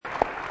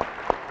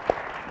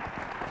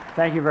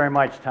Thank you very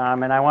much,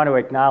 Tom, and I want to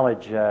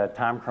acknowledge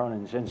Tom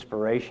Cronin's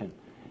inspiration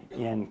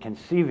in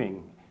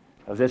conceiving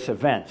of this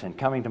event and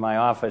coming to my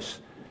office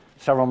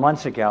several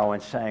months ago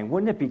and saying,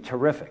 wouldn't it be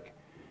terrific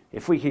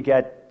if we could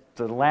get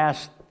the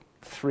last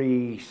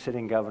 3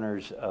 sitting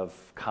governors of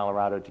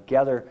Colorado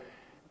together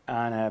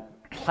on a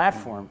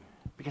platform,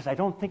 because I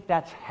don't think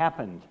that's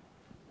happened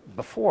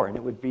before, and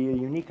it would be a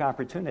unique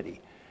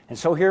opportunity. And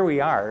so here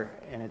we are,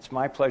 and it's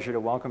my pleasure to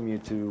welcome you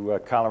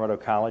to Colorado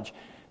College.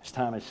 As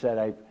Tom has said,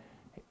 I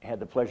had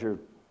the pleasure of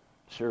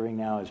serving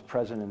now as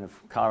president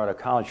of Colorado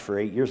College for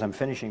 8 years. I'm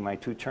finishing my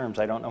 2 terms.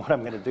 I don't know what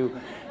I'm going to do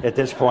at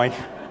this point.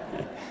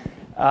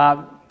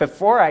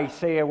 Before I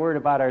say a word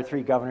about our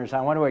 3 governors,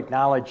 I want to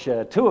acknowledge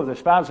 2 of the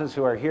spouses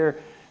who are here,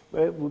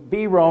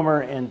 B.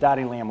 Romer and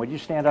Dottie Lamb. Would you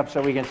stand up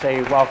so we can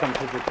say welcome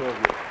to the 2 of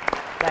you?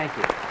 Thank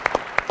you.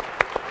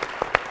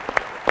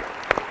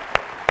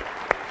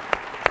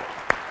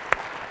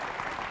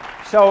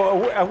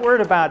 So a word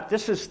about,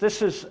 this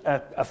is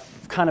a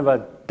kind of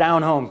a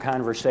down-home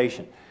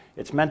conversation.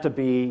 It's meant to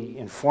be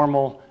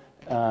informal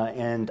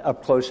and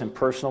up close and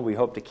personal. We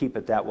hope to keep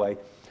it that way.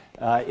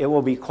 It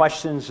will be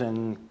questions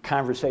and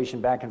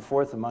conversation back and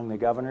forth among the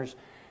governors.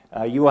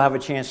 You will have a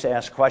chance to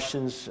ask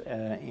questions,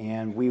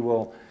 and we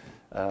will,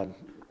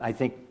 I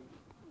think,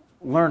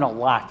 learn a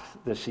lot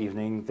this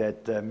evening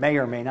that may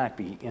or may not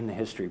be in the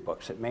history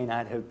books. It may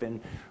not have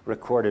been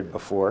recorded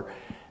before.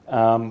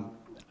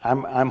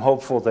 I'm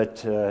hopeful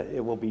that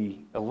it will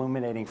be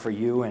illuminating for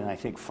you, and I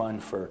think fun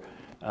for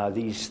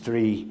these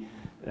 3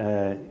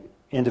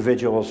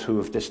 individuals who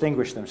have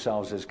distinguished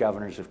themselves as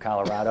governors of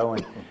Colorado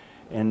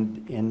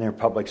and in their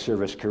public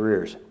service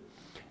careers.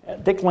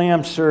 Dick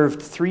Lamb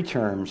served 3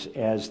 terms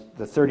as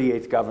the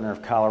 38th governor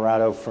of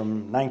Colorado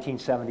from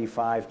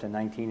 1975 to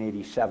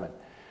 1987.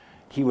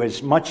 He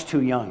was much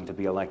too young to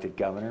be elected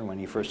governor when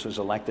he first was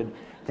elected,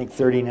 I think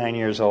 39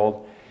 years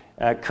old.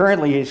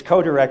 Currently, he's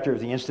co-director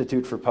of the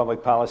Institute for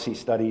Public Policy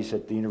Studies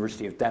at the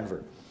University of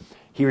Denver.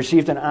 He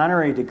received an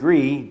honorary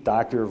degree,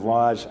 Doctor of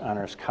Laws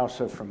honoris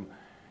causa, from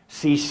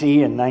CC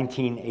in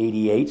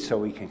 1988, so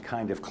we can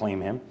kind of claim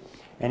him.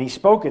 And he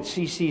spoke at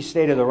CC's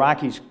State of the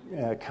Rockies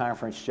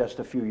conference just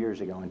a few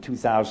years ago, in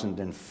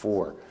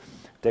 2004.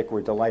 Dick,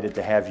 we're delighted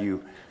to have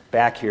you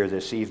back here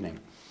this evening.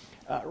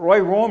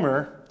 Roy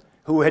Romer,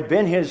 who had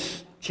been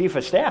his chief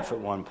of staff at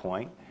one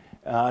point,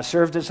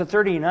 served as the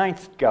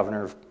 39th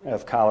governor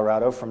of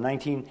Colorado from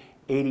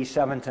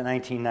 1987 to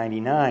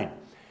 1999.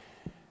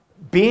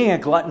 Being a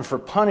glutton for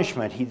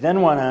punishment, he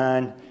then went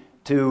on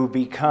to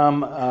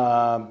become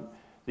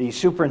the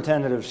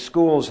superintendent of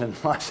schools in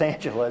Los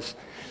Angeles,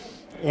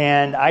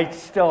 and I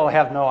still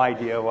have no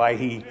idea why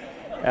he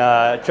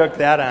took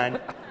that on.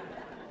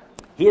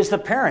 He is the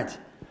parent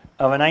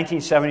of a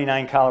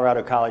 1979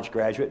 Colorado College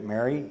graduate,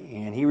 Mary,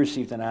 and he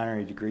received an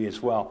honorary degree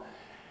as well.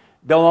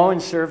 Bill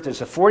Owens served as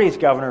the 40th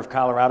governor of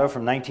Colorado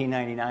from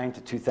 1999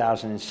 to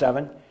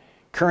 2007.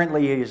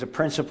 Currently, he is a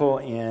principal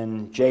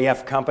in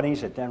JF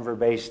Companies, a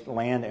Denver-based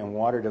land and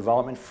water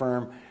development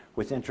firm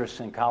with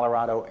interests in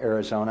Colorado,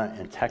 Arizona,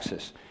 and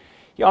Texas.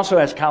 He also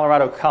has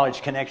Colorado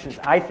College connections,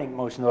 I think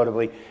most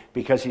notably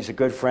because he's a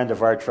good friend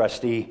of our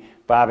trustee,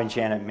 Bob and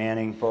Janet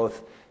Manning,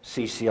 both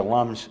CC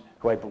alums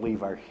who I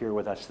believe are here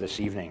with us this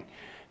evening.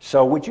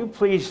 So would you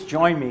please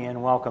join me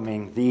in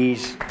welcoming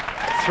these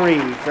 3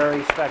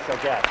 very special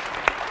guests.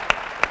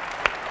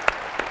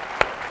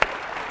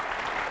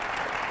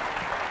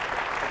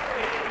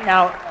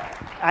 Now,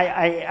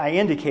 I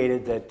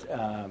indicated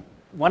that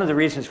one of the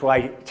reasons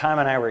why Tom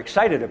and I were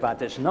excited about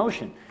this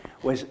notion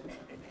was,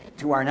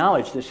 to our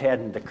knowledge, this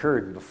hadn't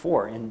occurred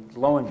before. And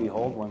lo and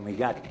behold, when we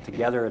got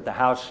together at the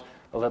house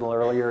a little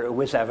earlier, it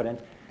was evident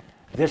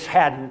this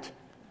hadn't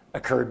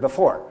occurred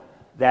before.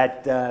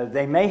 That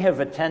they may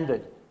have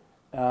attended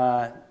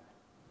an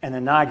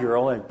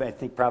inaugural, I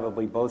think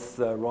probably both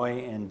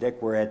Roy and Dick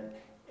were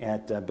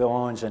at Bill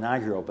Owens'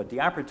 inaugural, but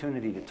the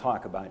opportunity to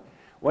talk about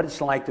what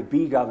it's like to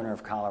be governor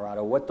of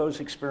Colorado, what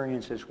those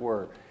experiences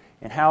were,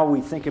 and how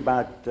we think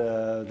about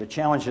the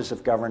challenges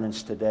of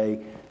governance today.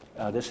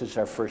 This is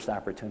our first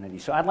opportunity.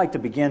 So I'd like to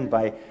begin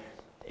by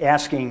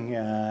asking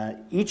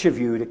each of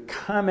you to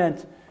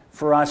comment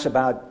for us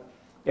about,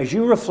 as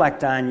you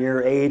reflect on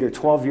your 8 or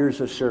 12 years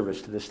of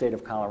service to the state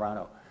of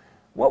Colorado,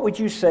 what would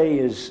you say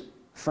is,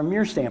 from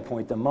your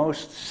standpoint, the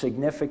most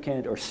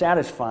significant or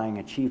satisfying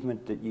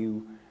achievement that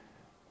you,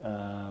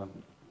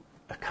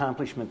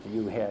 accomplishment that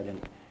you had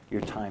in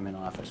your time in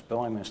office?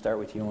 Bill, I'm going to start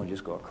with you and we'll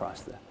just go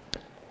across the...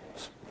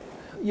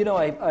 You know,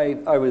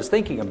 I was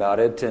thinking about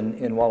it,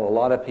 and while a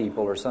lot of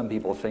people, or some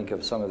people, think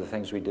of some of the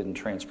things we did in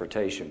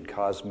transportation,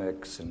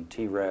 COSMICs and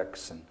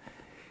T-REX, and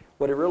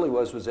what it really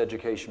was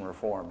education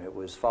reform. It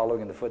was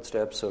following in the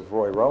footsteps of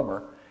Roy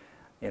Romer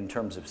in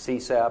terms of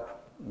CSAP,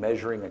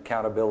 measuring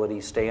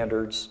accountability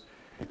standards,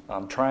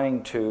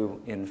 trying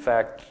to, in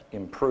fact,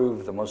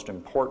 improve the most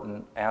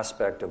important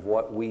aspect of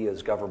what we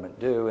as government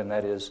do, and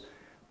that is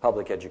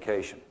public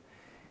education.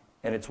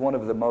 And it's one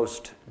of the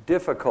most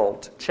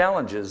difficult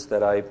challenges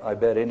that I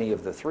bet any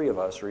of the 3 of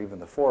us, or even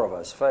the 4 of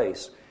us,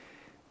 face,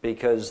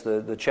 because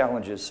the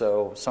challenge is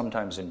so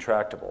sometimes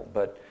intractable.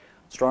 But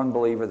strong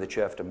believer that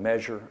you have to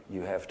measure,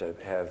 you have to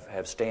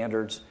have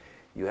standards,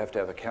 you have to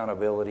have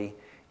accountability,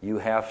 you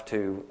have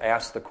to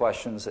ask the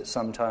questions that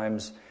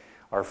sometimes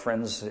our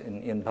friends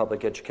in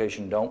public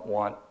education don't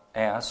want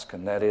asked,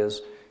 and that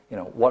is,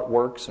 what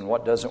works and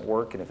what doesn't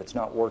work, and if it's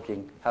not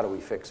working, how do we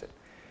fix it?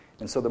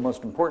 And so the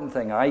most important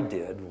thing I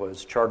did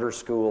was charter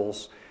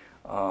schools,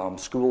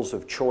 schools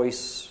of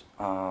choice,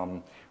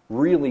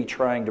 really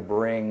trying to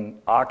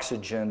bring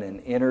oxygen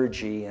and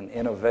energy and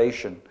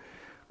innovation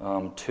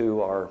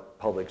to our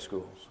public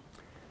schools.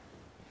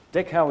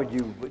 Dick, how would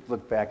you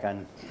look back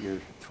on your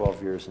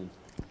 12 years and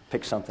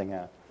pick something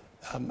out?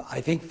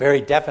 I think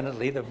very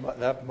definitely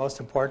the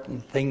most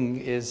important thing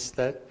is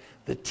that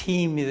the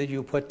team that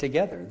you put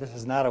together. This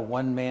is not a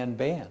one-man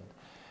band.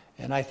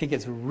 And I think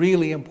it's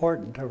really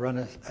important to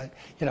run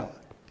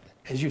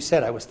as you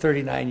said, I was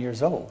 39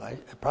 years old. I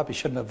probably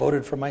shouldn't have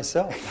voted for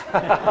myself.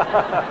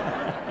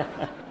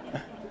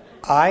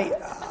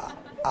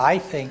 I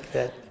think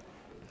that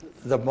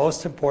the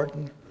most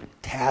important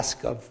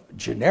task of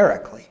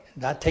generically,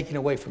 not taking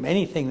away from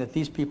anything that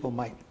these people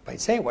might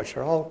say, which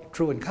are all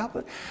true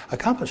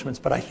accomplishments,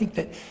 but I think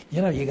that,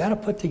 you got to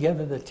put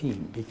together the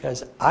team,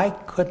 because I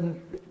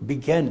couldn't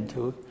begin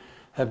to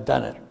have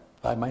done it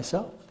by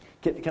myself.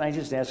 Can I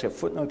just ask a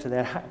footnote to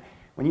that?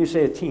 When you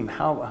say a team,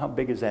 how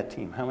big is that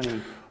team? How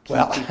many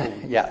people?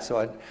 Yeah,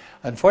 so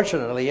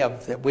unfortunately,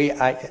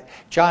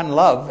 John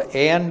Love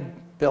and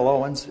Bill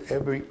Owens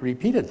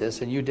repeated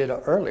this, and you did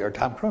earlier,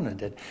 Tom Cronin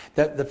did.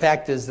 The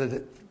fact is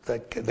that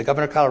the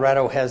governor of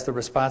Colorado has the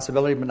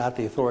responsibility but not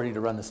the authority to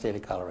run the state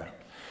of Colorado.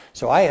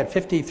 So I had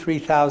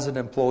 53,000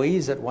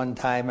 employees at one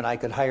time, and I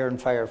could hire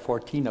and fire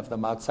 14 of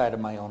them outside of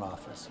my own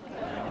office.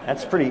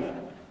 That's pretty...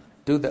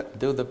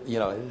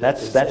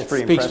 That's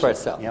pretty speaks for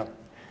itself. Yep.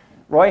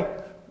 Roy,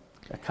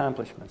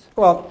 accomplishments.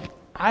 Well,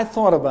 I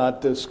thought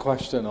about this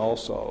question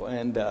also,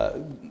 and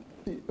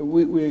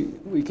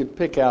we could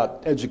pick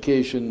out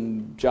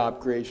education, job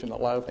creation, a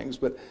lot of things,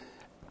 but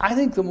I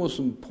think the most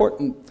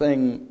important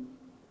thing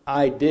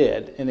I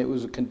did, and it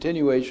was a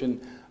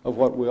continuation of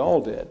what we all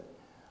did,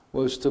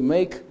 was to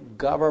make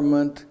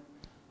government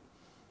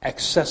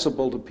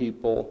accessible to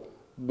people,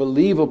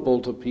 believable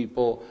to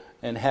people,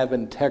 and have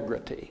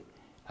integrity.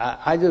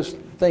 I just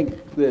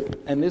think that,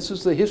 and this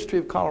is the history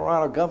of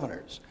Colorado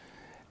governors,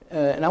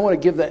 and I want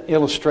to give that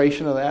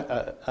illustration of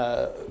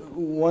that.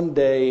 One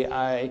day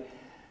I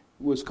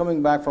was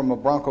coming back from a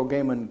Bronco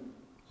game in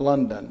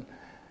London,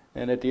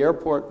 and at the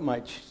airport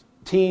my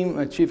team,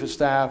 my chief of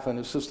staff and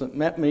assistant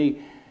met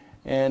me,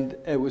 and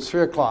it was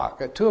 3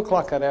 o'clock. At 2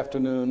 o'clock that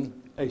afternoon,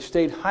 a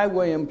state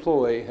highway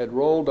employee had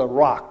rolled a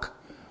rock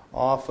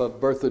off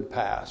of Berthoud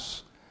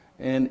Pass,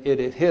 and it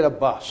had hit a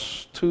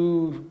bus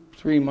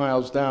 2-3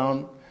 miles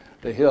down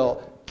the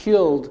hill,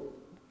 killed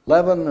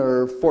 11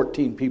 or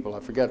 14 people,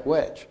 I forget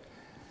which.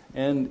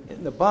 And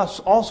the bus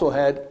also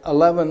had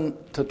 11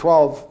 to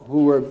 12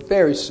 who were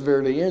very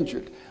severely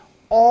injured.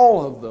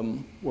 All of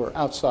them were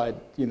outside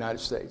the United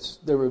States.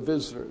 They were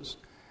visitors.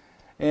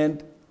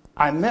 And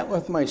I met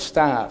with my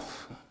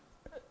staff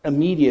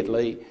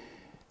immediately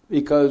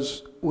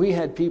because we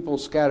had people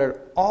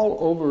scattered all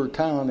over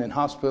town in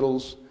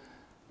hospitals,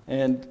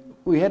 and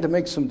we had to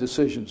make some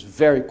decisions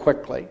very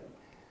quickly.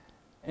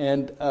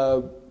 And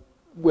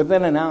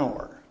within an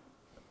hour,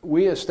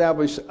 we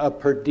established a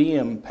per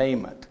diem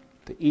payment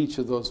to each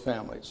of those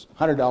families,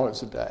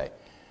 $100 a day,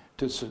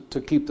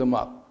 to keep them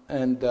up.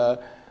 And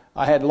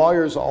I had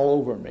lawyers all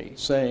over me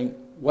saying,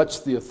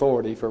 what's the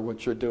authority for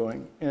what you're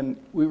doing? And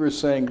we were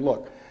saying,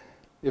 look,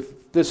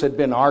 if this had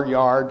been our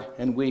yard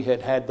and we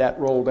had had that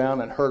roll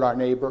down and hurt our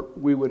neighbor,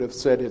 we would have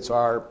said it's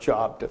our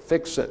job to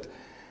fix it.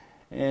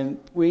 And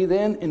we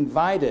then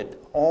invited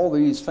all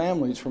these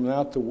families from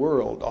out the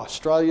world,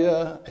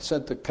 Australia, I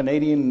sent the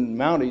Canadian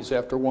Mounties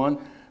after one,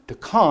 to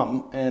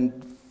come,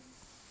 and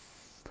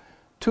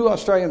 2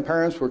 Australian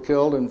parents were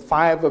killed and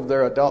 5 of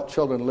their adult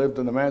children lived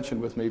in the mansion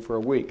with me for a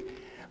week.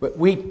 But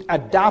we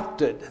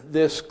adopted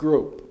this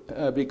group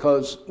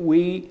because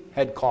we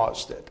had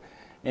caused it.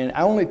 And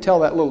I only tell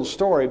that little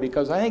story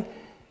because I think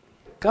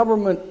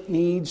government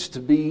needs to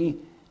be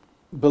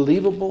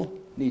believable,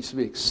 needs to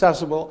be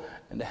accessible,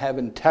 and to have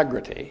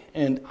integrity.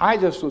 And I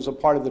just was a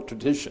part of the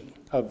tradition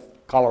of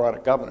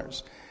Colorado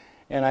governors.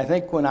 And I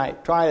think when I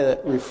try to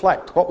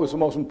reflect what was the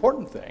most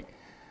important thing,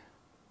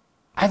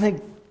 I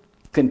think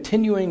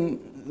continuing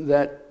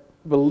that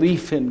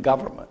belief in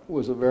government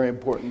was a very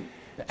important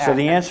act. So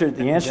the answer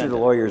to the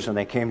lawyers when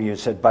they came to you and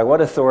said, by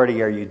what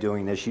authority are you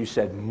doing this? You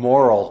said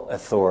moral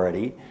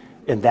authority,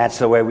 and that's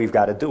the way we've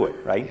got to do it,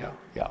 right?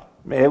 Yeah.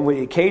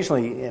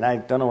 Occasionally, and I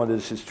don't know whether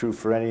this is true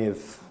for any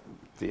of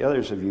the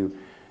others of you,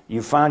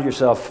 you found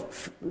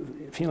yourself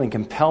feeling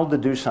compelled to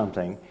do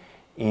something,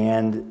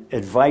 and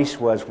advice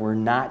was, we're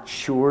not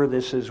sure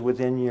this is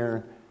within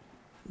your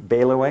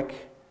bailiwick,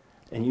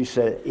 and you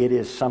said, it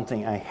is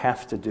something I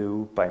have to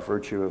do by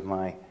virtue of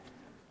my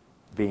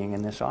being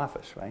in this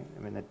office, right? I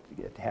mean,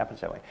 it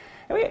happens that way.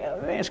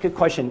 Let me ask you a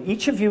question.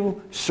 Each of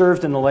you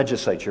served in the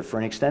legislature for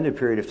an extended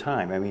period of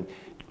time. I mean,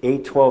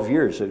 12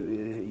 years.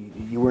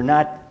 You were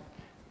not,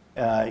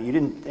 you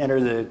didn't enter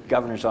the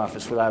governor's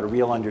office without a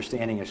real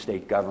understanding of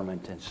state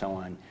government and so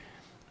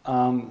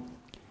on.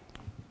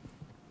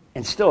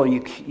 And still,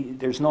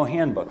 there's no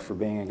handbook for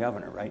being a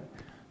governor, right?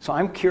 So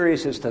I'm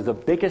curious as to the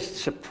biggest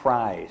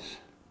surprise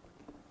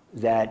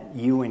that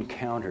you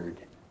encountered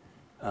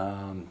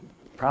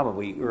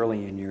probably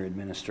early in your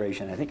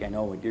administration. I think I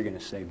know what you're going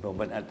to say, Bill,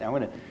 but I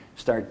want to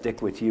start,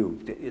 Dick, with you.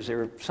 Is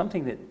there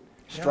something that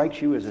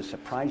strikes you as a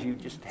surprise you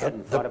just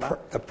hadn't thought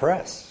about? The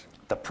press.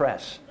 The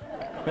press.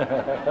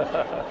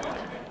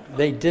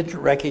 They didn't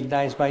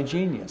recognize my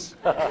genius.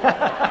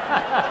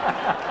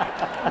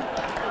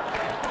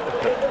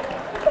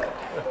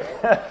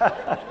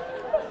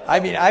 I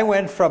mean, I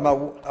went from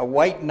a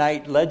white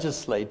knight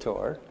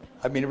legislator.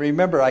 I mean,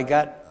 remember, I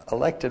got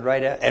elected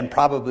right at, and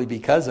probably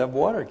because of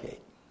Watergate.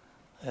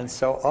 And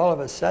so all of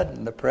a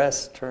sudden, the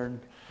press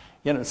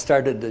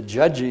started to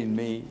judging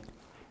me,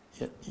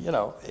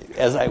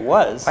 as I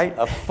was,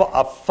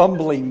 a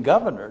fumbling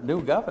governor,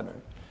 new governor.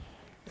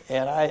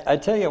 And I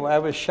tell you, I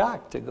was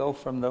shocked to go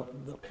from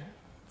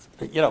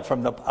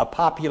a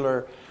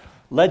popular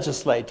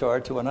legislator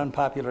to an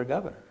unpopular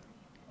governor.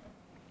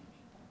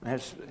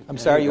 I'm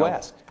sorry you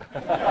asked.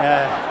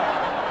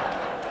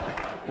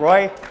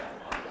 Roy,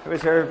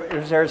 was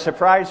there a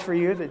surprise for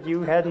you that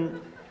you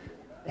hadn't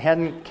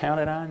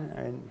counted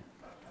on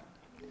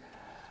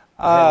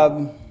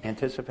and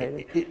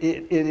anticipated?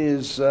 It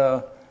is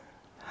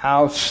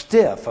how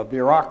stiff a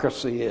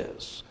bureaucracy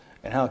is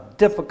and how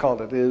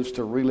difficult it is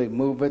to really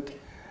move it.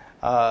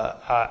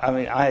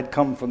 I had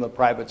come from the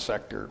private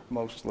sector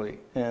mostly,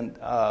 and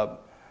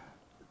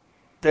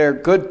they're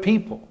good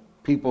people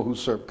who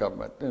serve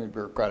government in a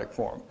bureaucratic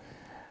form.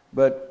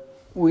 But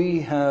we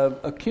have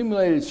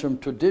accumulated some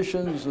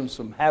traditions and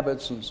some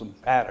habits and some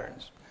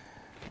patterns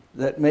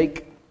that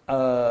make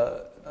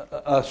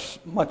us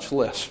much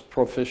less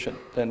proficient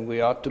than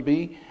we ought to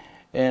be.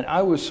 And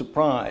I was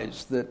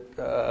surprised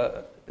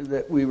that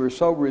we were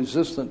so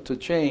resistant to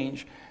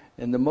change,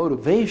 and the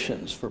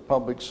motivations for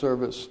public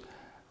service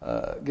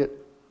get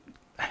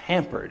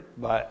hampered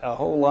by a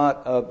whole lot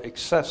of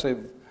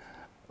excessive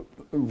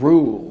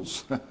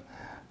rules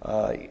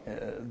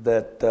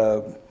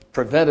that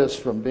prevent us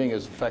from being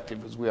as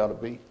effective as we ought to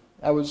be.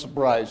 I was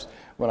surprised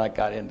when I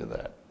got into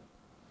that.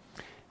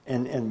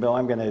 And Bill,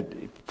 I'm going to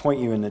point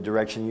you in the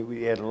direction.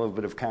 We had a little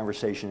bit of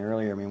conversation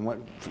earlier. I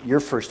mean, your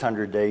first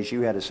 100 days,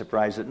 you had a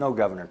surprise that no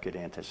governor could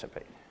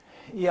anticipate.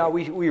 Yeah,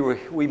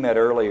 we met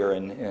earlier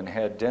and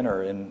had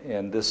dinner,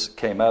 and this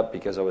came up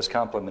because I was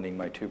complimenting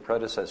my two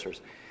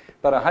predecessors.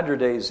 About 100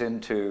 days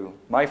into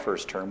my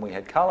first term, we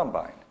had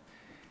Columbine.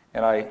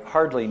 And I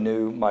hardly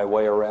knew my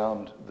way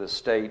around the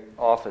state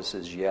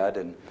offices yet,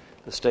 and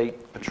the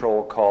state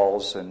patrol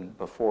calls, and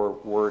before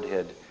word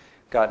had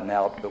gotten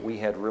out, but we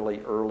had really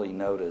early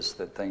notice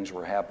that things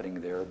were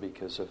happening there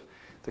because of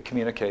the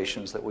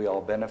communications that we all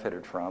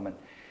benefited from.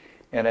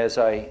 And as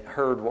I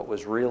heard what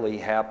was really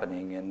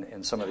happening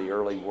in some of the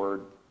early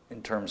word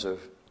in terms of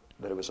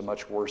that it was a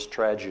much worse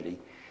tragedy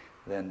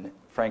than,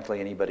 frankly,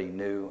 anybody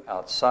knew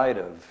outside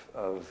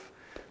of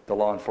the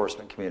law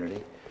enforcement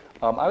community,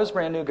 I was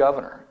brand new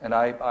governor, and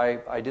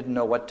I didn't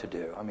know what to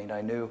do. I mean,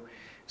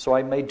 so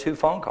I made two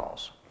phone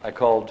calls. I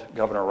called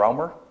Governor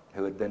Romer,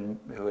 who had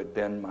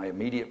been my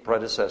immediate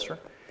predecessor.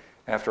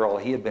 After all,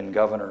 he had been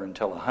governor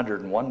until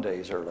 101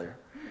 days earlier.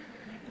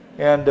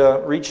 And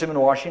reached him in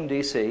Washington,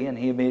 D.C., and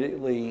he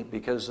immediately,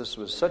 because this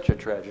was such a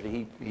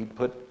tragedy, he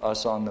put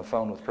us on the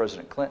phone with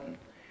President Clinton.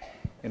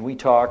 And we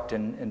talked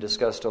and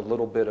discussed a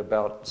little bit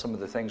about some of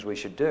the things we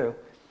should do.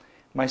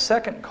 My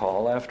second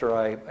call, after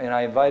I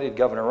invited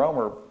Governor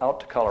Romer out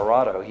to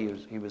Colorado.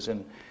 He was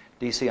in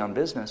D.C. on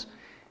business,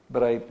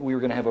 but we were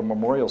going to have a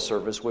memorial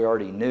service we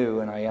already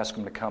knew, and I asked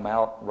him to come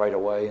out right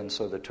away, and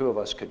so the two of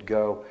us could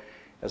go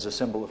as a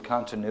symbol of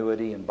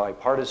continuity and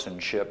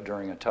bipartisanship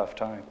during a tough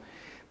time.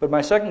 But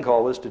my second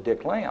call was to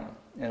Dick Lamb,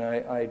 and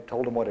I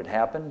told him what had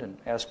happened and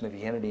asked him if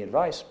he had any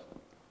advice.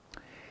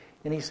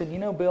 And he said,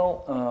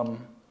 Bill,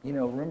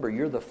 remember,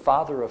 you're the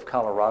father of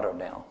Colorado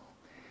now.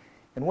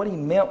 And what he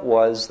meant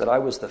was that I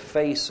was the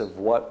face of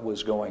what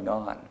was going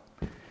on.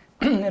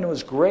 And it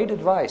was great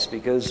advice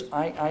because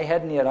I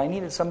hadn't yet. I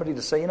needed somebody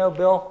to say,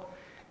 Bill,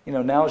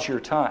 now's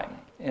your time.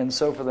 And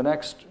so for the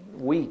next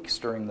weeks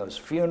during those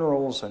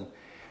funerals and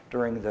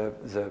during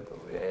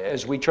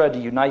as we tried to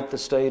unite the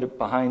state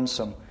behind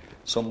some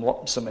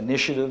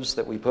initiatives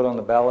that we put on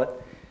the ballot,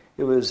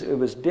 it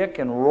was Dick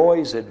and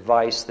Roy's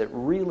advice that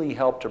really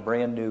helped a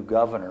brand new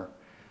governor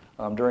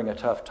during a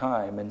tough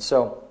time. And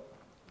so,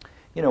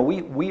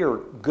 we are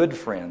good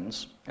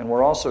friends, and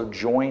we're also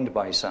joined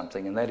by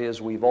something, and that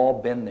is we've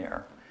all been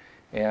there.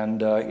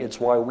 And it's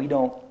why we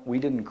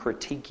didn't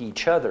critique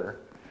each other.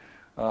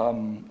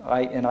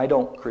 I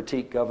don't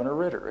critique Governor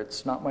Ritter.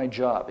 It's not my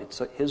job.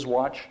 It's his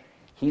watch.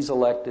 He's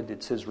elected.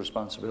 It's his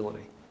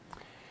responsibility.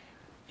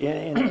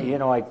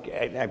 And I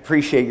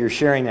appreciate your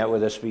sharing that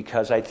with us,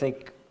 because I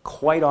think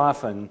quite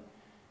often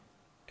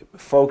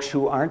folks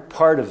who aren't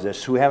part of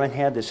this, who haven't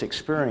had this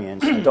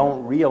experience,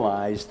 don't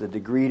realize the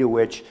degree to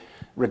which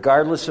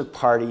regardless of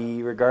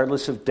party,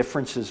 regardless of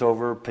differences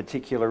over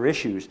particular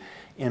issues,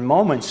 in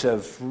moments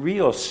of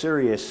real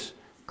serious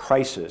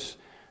crisis.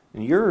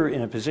 And you're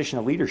in a position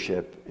of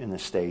leadership in the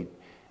state.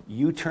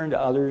 You turn to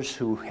others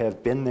who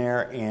have been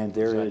there, and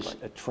there is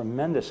a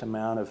tremendous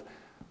amount of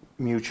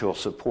mutual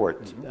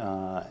support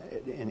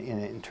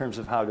in terms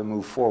of how to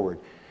move forward.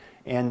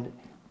 And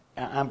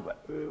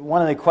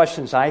one of the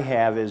questions I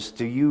have is,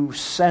 do you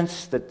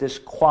sense that this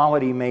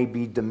quality may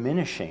be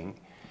diminishing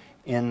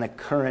in the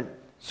current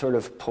sort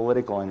of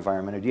political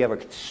environment, or do you have a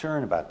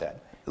concern about that?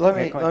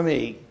 Let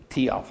me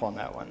tee off on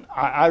that one.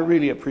 I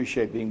really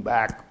appreciate being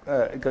back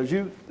because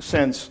you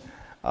sense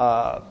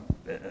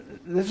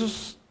this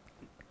is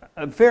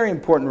a very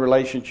important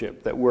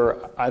relationship that we're,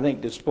 I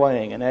think,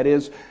 displaying, and that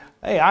is,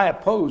 hey, I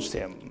opposed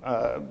him,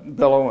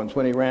 Bill Owens,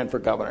 when he ran for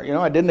governor. You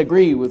know, I didn't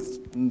agree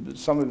with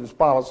some of his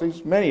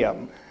policies, many of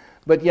them,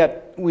 but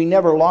yet we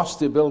never lost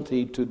the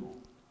ability to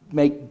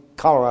make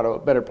Colorado a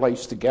better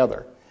place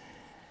together.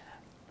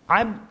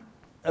 I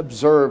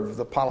observe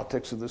the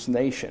politics of this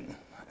nation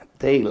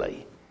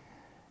daily,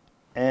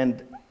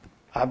 and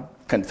I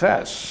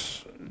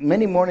confess,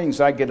 many mornings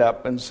I get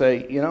up and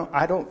say, you know,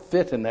 I don't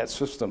fit in that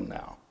system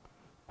now.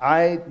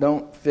 I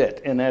don't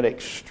fit in that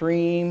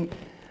extreme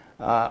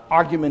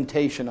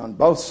argumentation on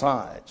both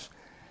sides,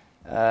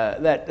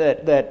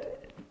 that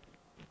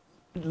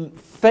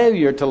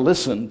failure to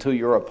listen to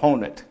your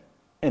opponent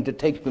and to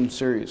take them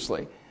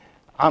seriously.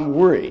 I'm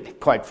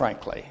worried, quite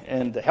frankly.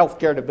 And the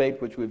healthcare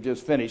debate, which we've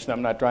just finished, and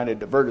I'm not trying to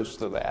divert us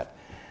to that,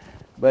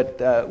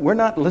 but we're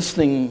not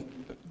listening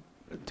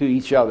to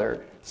each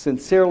other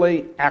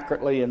sincerely,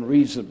 accurately, and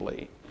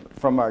reasonably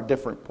from our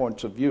different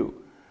points of view.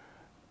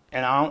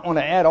 And I want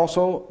to add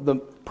also the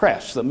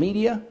press, the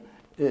media,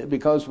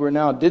 because we're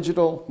now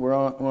digital, we're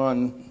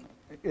on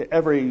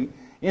every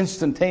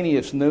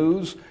instantaneous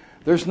news.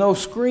 There's no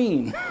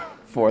screen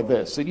for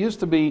this. It used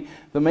to be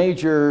the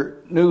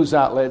major news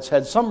outlets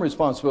had some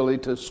responsibility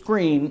to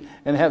screen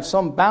and have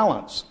some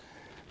balance.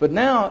 But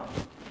now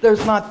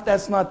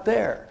that's not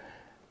there.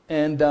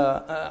 And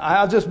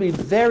I'll just be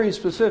very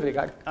specific.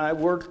 I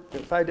work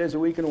 5 days a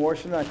week in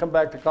Washington. I come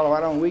back to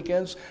Colorado on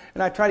weekends,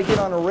 and I try to get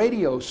on a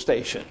radio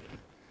station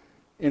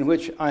in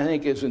which I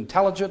think is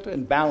intelligent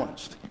and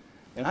balanced.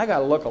 And I got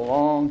to look a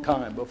long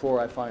time before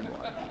I find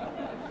one.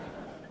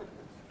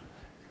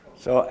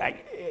 So I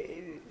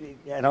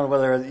don't know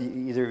whether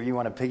either of you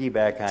want to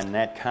piggyback on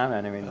that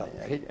comment. I mean,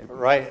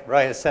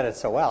 Roy said it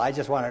so well. I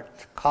just want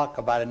to talk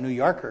about a New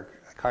Yorker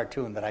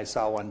cartoon that I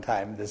saw one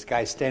time. This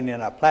guy standing on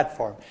a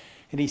platform,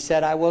 and he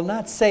said, "I will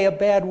not say a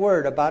bad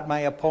word about my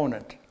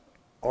opponent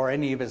or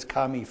any of his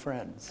commie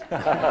friends."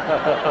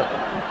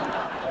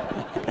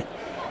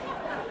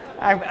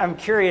 I'm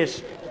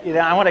curious. You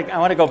know, I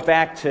want to go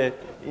back to.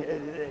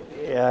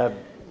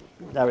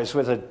 I was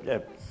with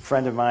a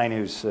friend of mine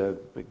who's a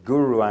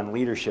guru on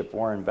leadership,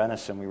 Warren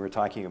Benison. We were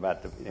talking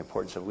about the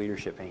importance of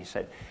leadership, and he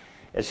said,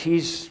 as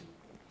he's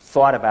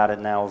thought about it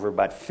now over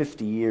about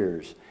 50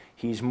 years,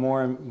 he's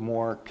more and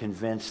more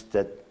convinced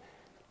that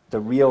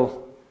the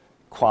real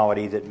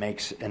quality that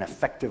makes an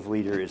effective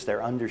leader is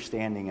their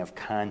understanding of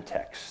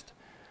context,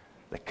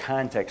 the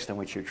context in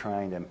which you're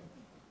trying to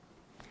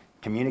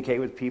communicate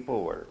with people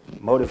or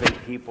motivate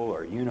people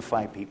or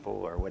unify people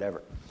or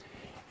whatever.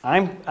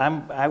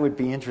 I would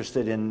be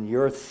interested in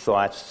your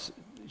thoughts,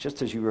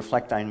 just as you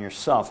reflect on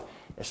yourself,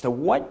 as to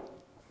what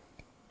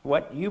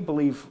you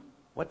believe,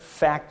 what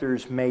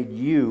factors made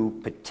you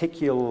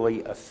particularly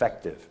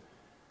effective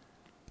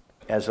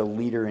as a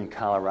leader in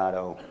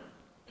Colorado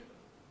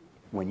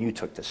when you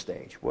took the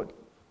stage. What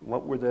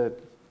were the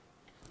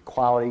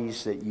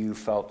qualities that you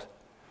felt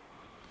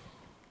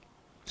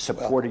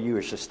supported you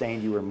or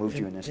sustained you or moved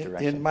you in this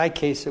direction? In my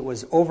case, it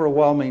was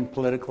overwhelming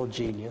political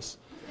genius.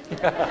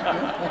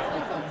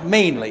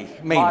 Mainly.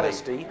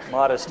 Modesty.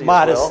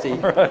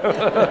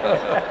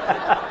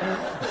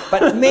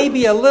 But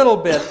maybe a little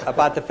bit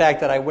about the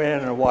fact that I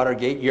went in a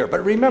Watergate year.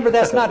 But remember,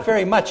 that's not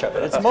very much of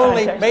it. It's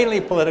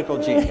mainly political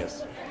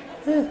genius.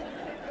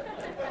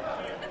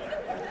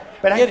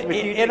 But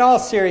in all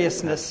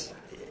seriousness,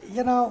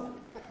 you know,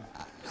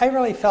 I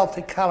really felt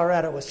that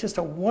Colorado was just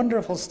a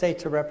wonderful state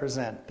to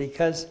represent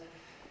because,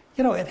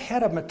 you know, it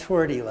had a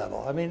maturity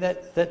level. I mean,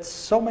 that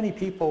so many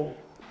people.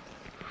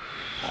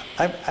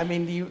 I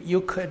mean, you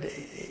could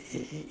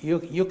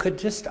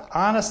just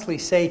honestly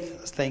say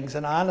things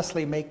and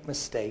honestly make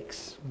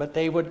mistakes, but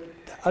they would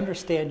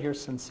understand your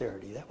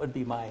sincerity. That would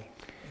be my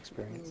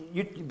experience.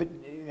 But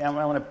I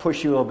want to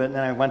push you a little bit, and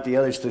then I want the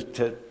others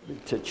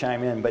to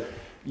chime in. But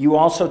you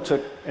also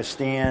took a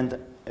stand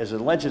as a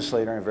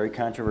legislator on a very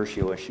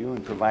controversial issue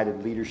and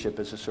provided leadership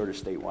as a sort of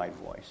statewide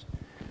voice.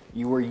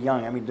 You were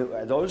young. I mean,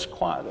 are those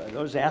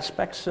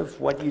aspects of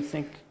what you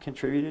think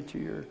contributed to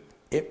your...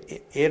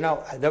 You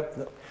know,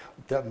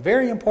 the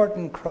very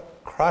important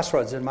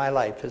crossroads in my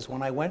life is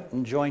when I went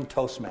and joined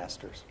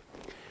Toastmasters.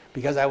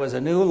 Because I was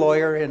a new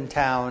lawyer in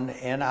town,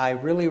 and I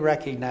really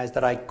recognized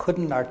that I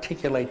couldn't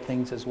articulate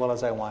things as well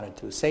as I wanted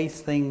to. Say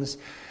things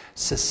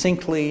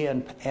succinctly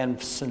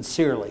and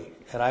sincerely.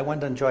 And I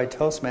went and joined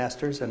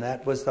Toastmasters, and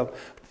that was the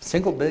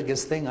single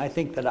biggest thing I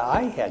think that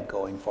I had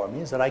going for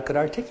me, is that I could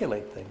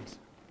articulate things.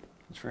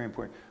 That's very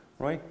important.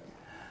 Roy?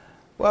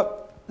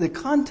 Well, the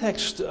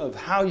context of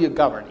how you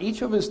govern,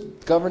 each of us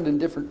governed in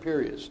different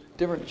periods,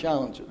 different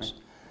challenges.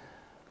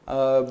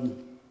 Right.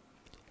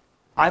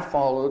 I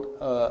followed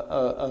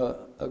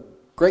a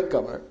great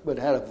governor, but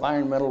had an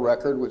environmental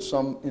record which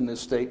some in this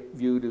state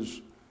viewed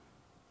as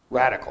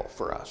radical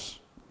for us.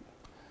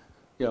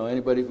 You know,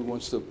 anybody who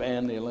wants to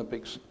ban the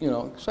Olympics, you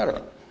know, et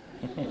cetera.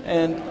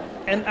 And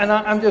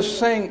I'm just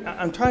saying,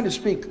 I'm trying to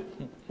speak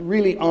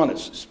really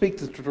honest, speak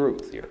the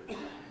truth here.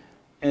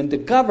 And to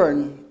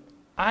govern,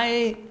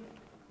 my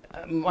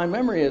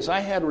memory is I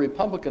had a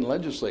Republican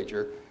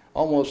legislature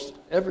almost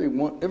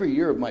every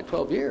year of my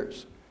 12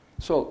 years.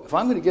 So if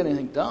I'm going to get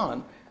anything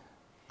done,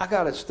 I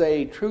got to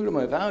stay true to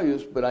my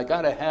values, but I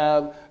got to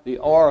have the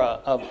aura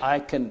of I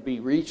can be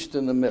reached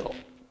in the middle.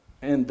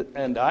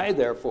 And I,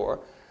 therefore,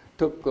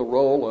 took the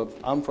role of,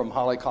 I'm from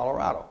Holly,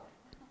 Colorado.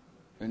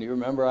 And you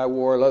remember I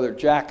wore a leather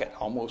jacket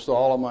almost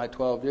all of my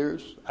 12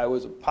 years. I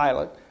was a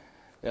pilot,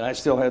 and I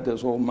still had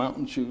those old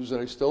mountain shoes that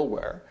I still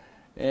wear.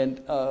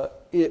 And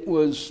it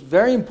was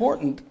very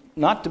important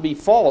not to be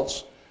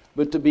false,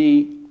 but to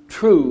be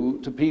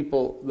true to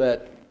people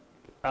that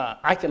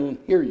I can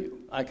hear you,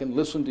 I can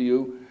listen to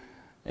you.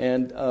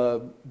 And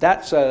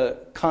that's a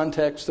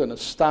context and a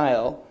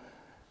style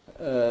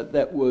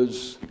that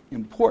was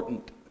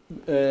important.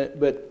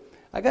 But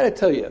I got to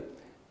tell you,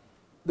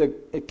 the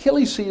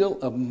Achilles heel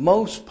of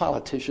most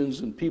politicians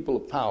and people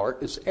of power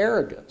is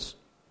arrogance.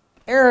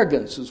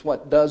 Arrogance is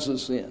what does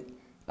us in.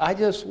 I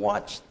just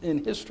watched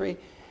in history,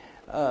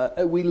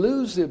 we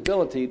lose the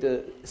ability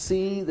to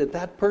see that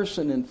that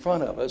person in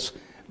front of us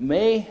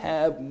may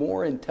have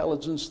more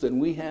intelligence than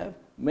we have,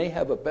 may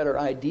have a better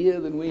idea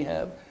than we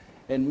have,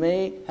 and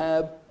may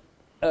have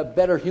a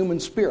better human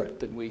spirit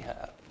than we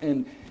have.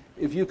 And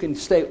if you can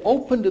stay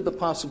open to the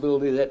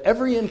possibility that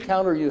every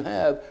encounter you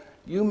have,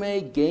 you may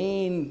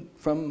gain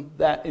from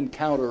that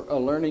encounter a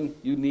learning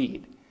you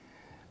need.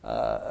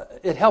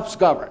 It helps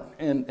govern.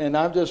 And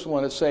I just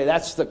want to say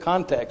that's the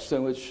context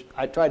in which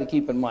I try to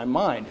keep in my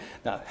mind.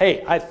 Now,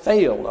 hey, I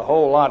failed a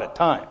whole lot of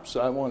times,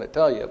 so I want to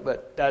tell you,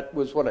 but that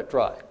was what I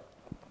tried.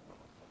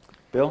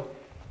 Bill?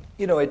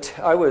 You know,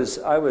 I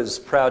was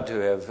proud to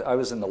have, I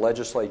was in the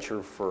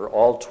legislature for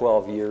all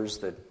 12 years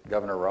that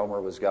Governor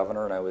Romer was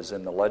governor, and I was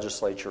in the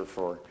legislature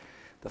for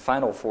the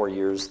final 4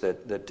 years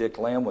that Dick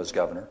Lamb was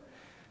governor.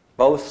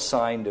 Both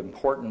signed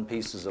important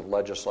pieces of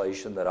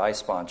legislation that I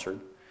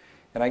sponsored.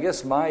 And I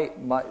guess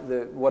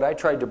what I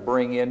tried to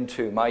bring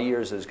into my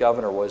years as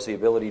governor was the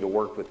ability to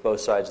work with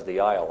both sides of the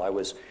aisle. I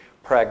was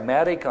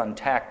pragmatic on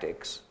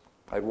tactics.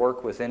 I'd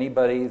work with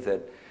anybody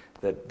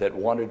that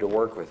wanted to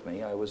work with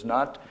me. I was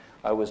not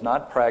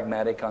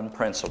pragmatic on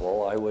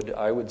principle.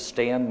 I would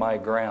stand my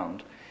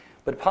ground.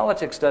 But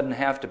politics doesn't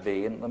have to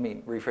be, and let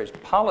me rephrase,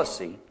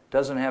 policy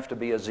doesn't have to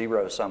be a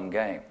zero-sum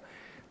game.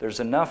 There's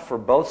enough for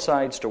both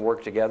sides to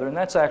work together, and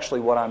that's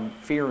actually what I'm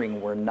fearing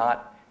we're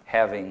not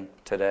having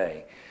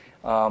today.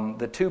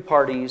 The two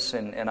parties,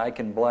 and I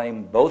can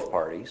blame both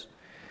parties,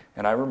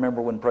 and I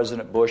remember when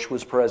President Bush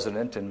was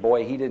president, and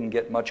boy, he didn't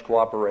get much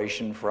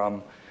cooperation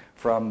from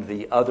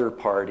the other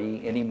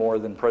party any more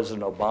than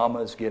President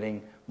Obama is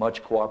getting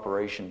much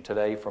cooperation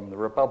today from the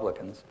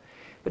Republicans.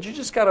 But you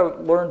just got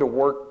to learn to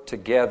work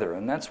together,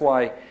 and that's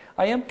why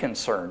I am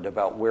concerned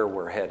about where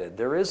we're headed.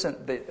 There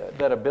isn't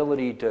that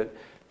ability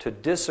to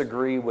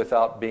disagree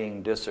without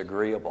being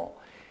disagreeable.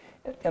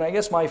 And I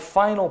guess my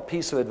final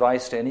piece of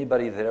advice to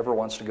anybody that ever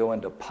wants to go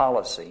into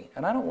policy,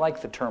 and I don't like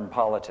the term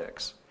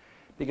politics,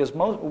 because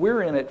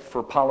we're in it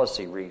for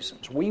policy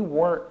reasons. We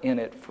weren't in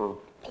it for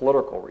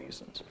political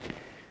reasons.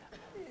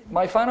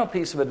 My final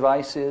piece of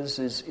advice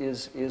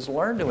is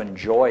learn to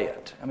enjoy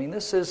it. I mean,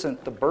 this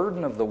isn't, the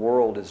burden of the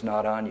world is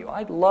not on you.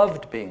 I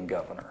loved being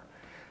governor.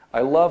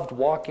 I loved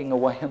walking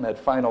away on that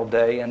final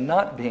day and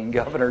not being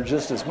governor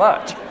just as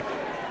much.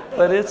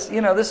 But it's,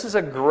 this is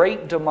a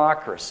great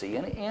democracy,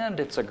 and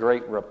it's a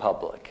great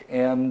republic.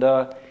 And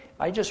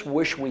I just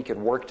wish we could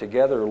work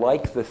together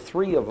like the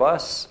three of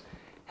us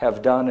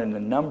have done in a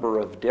number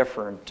of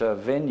different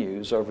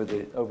venues over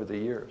the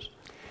years.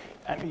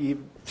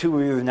 Two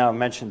of you have now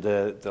mentioned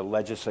the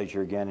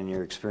legislature again in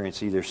your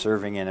experience, either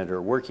serving in it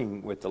or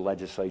working with the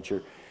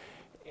legislature.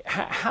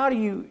 How do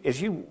you, as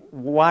you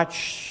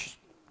watch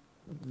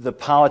the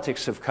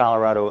politics of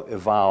Colorado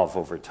evolve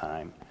over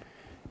time,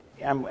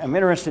 I'm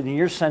interested in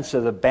your sense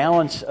of the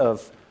balance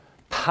of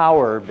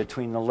power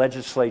between the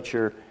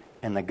legislature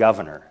and the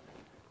governor,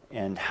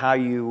 and how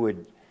you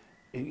would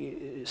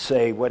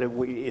say,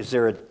 is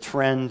there a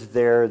trend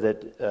there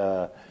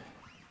that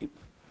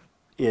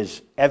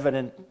is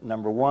evident,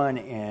 number one,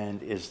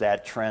 and is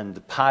that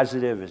trend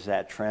positive? Is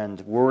that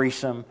trend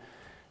worrisome?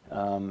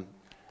 I'm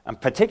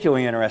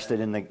particularly interested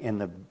in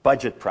the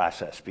budget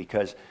process,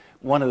 because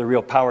one of the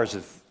real powers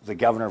of the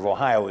governor of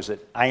Ohio is that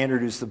I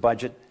introduced the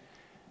budget.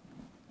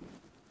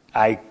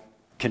 I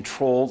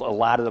controlled a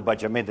lot of the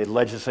budget. I mean, the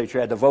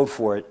legislature had to vote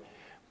for it,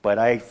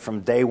 but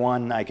from day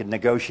one, I could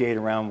negotiate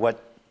around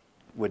what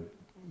would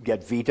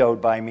get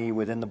vetoed by me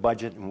within the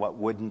budget and what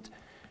wouldn't.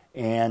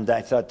 And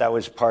I thought that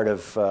was part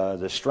of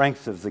the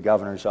strength of the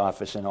governor's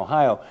office in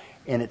Ohio.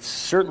 And it's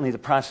certainly, the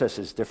process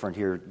is different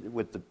here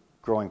with the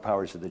growing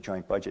powers of the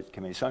Joint Budget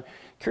Committee. So I'm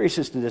curious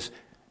as to this,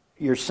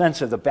 your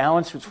sense of the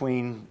balance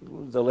between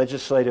the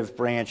legislative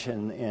branch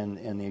and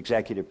the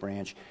executive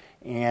branch,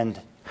 and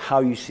how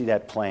you see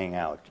that playing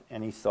out.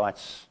 Any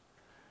thoughts?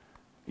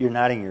 You're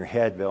nodding your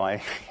head, Bill.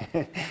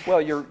 Well,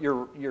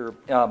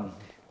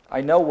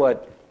 I know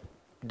what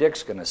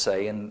Dick's going to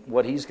say, and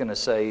what he's going to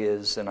say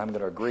is, and I'm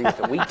going to agree with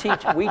it.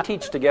 We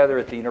teach together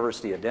at the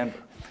University of Denver.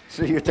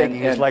 So you're taking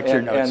his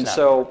lecture notes and now.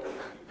 So,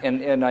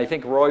 and I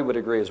think Roy would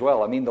agree as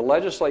well. I mean, the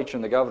legislature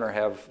and the governor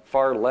have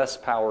far less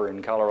power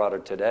in Colorado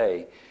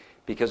today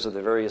because of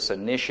the various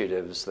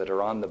initiatives that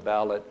are on the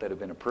ballot that have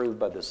been approved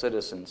by the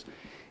citizens.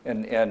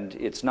 And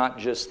it's not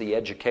just the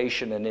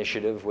education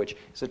initiative, which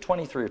is it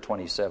 23 or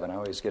 27? I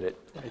always get it.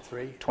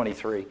 23.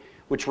 23,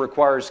 which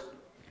requires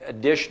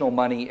additional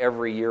money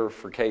every year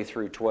for K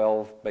through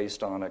 12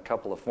 based on a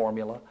couple of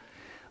formula.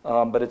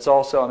 But it's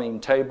also, I mean,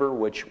 Tabor,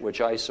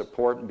 which I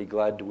support and be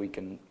glad we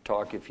can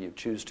talk if you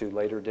choose to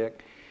later,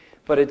 Dick.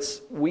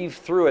 But we've,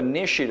 through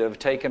initiative,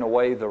 taken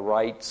away the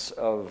rights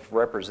of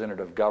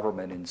representative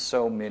government in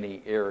so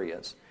many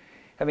areas.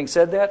 Having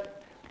said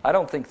that, I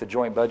don't think the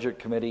Joint Budget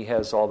Committee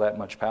has all that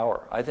much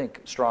power. I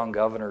think strong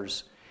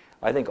governors,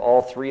 I think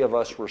all three of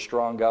us were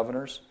strong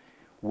governors.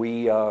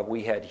 We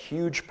had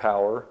huge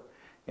power,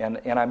 and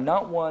I'm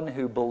not one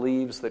who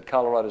believes that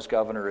Colorado's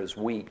governor is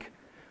weak.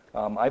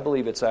 I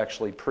believe it's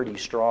actually pretty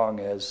strong,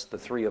 as the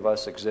three of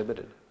us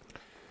exhibited.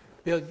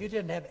 Bill, you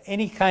didn't have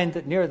any kind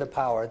of near the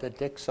power that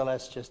Dick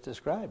Celeste just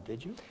described,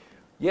 did you?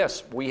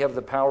 Yes, we have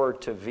the power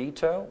to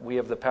veto. We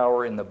have the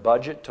power in the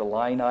budget to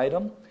line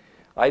item.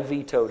 I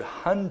vetoed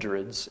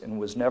hundreds and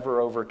was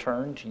never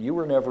overturned. You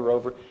were never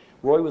over.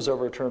 Roy was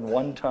overturned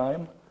one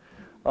time.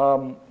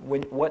 By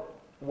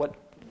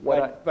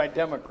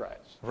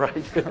Democrats.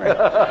 Right.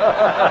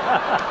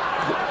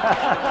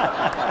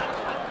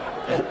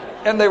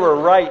 And they were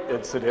right,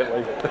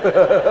 incidentally.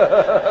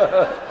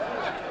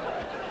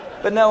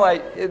 But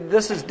no,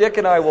 this is Dick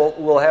and I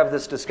will have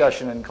this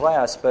discussion in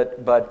class.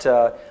 But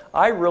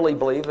I really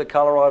believe that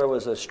Colorado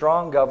is a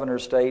strong governor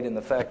state in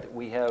the fact that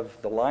we have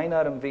the line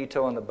item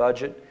veto on the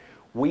budget.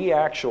 We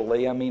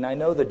actually, I mean, I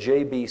know the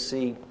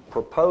JBC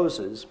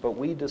proposes, but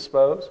we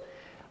dispose.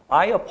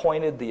 I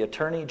appointed the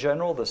Attorney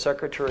General, the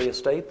Secretary of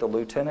State, the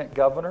Lieutenant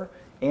Governor,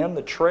 and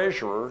the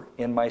Treasurer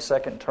in my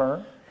second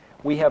term.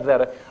 We have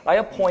that. I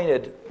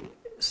appointed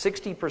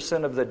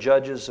 60% of the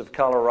judges of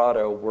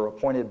Colorado were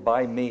appointed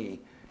by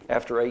me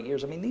after 8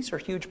 years. I mean, these are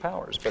huge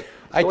powers. But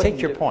I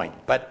take your point,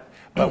 but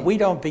we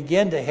don't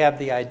begin to have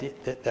the idea,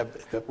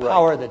 the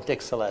power that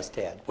Dick Celeste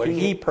had, where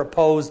he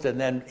proposed and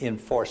then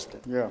enforced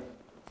it. Yeah,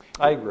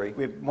 I agree.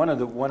 One of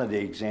the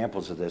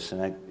examples of this,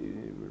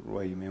 and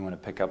Roy, you may want to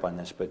pick up on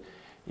this, but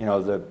you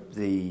know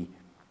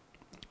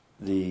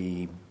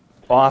the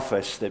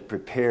office that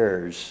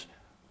prepares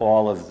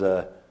all of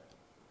the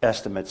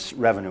estimates,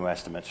 revenue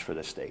estimates for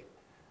the state,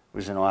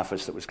 was an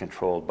office that was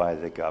controlled by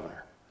the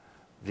governor.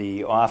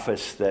 The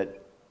office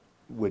that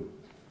would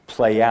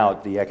play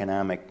out the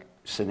economic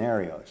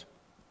scenarios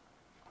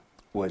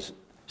was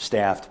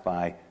staffed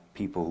by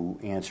people who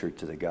answered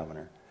to the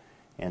governor.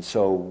 And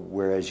so,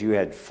 whereas you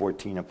had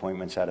 14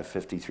 appointments out of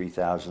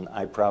 53,000,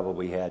 I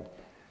probably had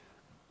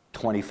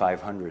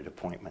 2,500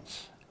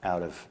 appointments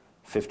out of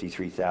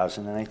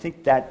 53,000. And I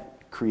think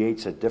that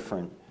creates a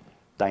different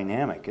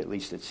dynamic, at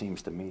least it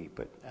seems to me,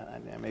 but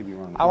I may be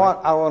wrong. I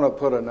want to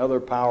put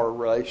another power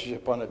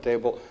relationship on the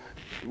table.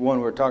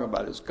 One we're talking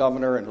about is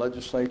governor and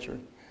legislature.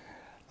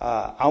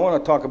 I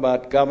want to talk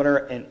about governor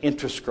and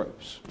interest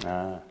groups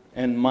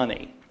and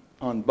money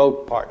on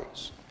both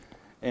parties.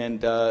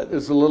 And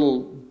there's a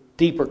little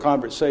deeper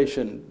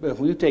conversation. If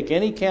you take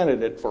any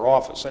candidate for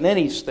office in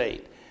any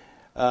state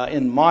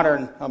in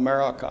modern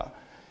America,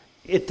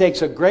 it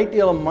takes a great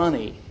deal of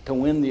money to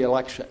win the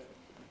election.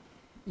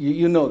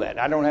 You know that.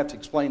 I don't have to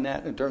explain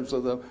that in terms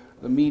of the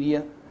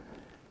media.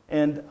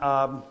 And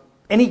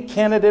any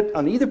candidate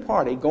on either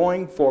party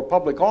going for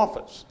public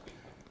office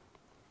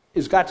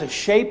has got to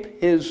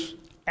shape his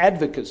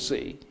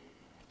advocacy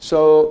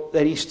so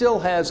that he still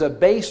has a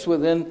base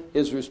within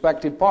his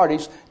respective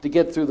parties to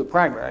get through the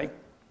primary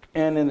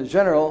and in the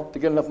general to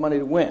get enough money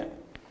to win.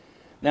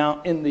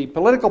 Now, in the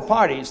political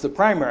parties, the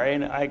primary,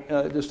 and I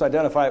just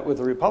identify it with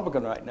the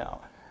Republican right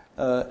now,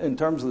 in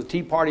terms of the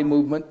Tea Party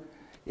movement,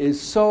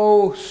 is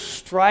so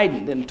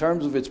strident in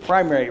terms of its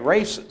primary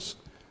races.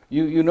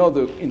 You know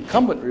the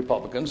incumbent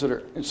Republicans that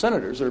are and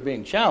senators that are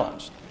being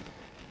challenged.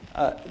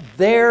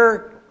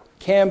 Their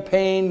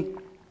campaign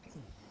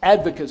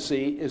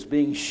advocacy is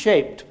being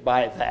shaped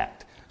by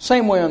that.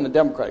 Same way on the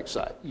Democratic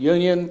side.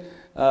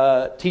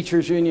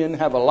 Teachers union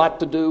have a lot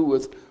to do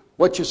with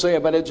what you say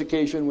about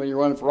education when you're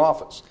running for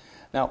office.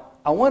 Now,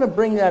 I want to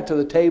bring that to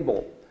the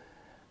table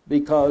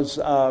because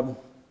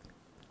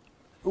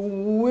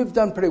we've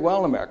done pretty well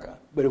in America.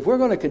 But if we're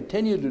going to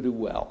continue to do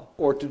well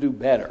or to do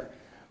better,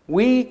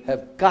 we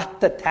have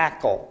got to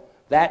tackle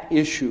that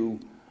issue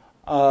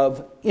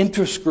of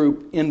interest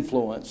group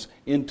influence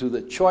into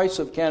the choice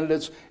of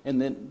candidates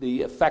and then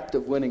the effect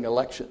of winning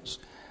elections.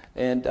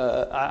 And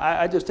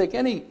I just take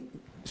any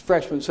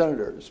freshman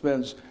senator who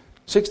spends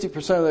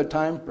 60% of their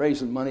time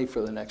raising money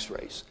for the next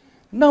race.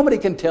 Nobody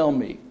can tell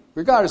me,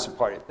 regardless of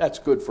party, that's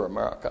good for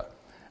America.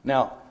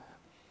 Now,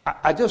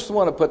 I just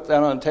want to put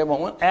that on the table. I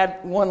want to add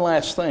one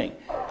last thing.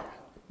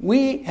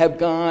 We have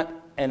got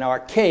an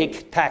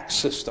archaic tax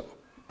system,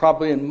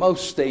 probably in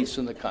most states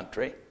in the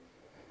country.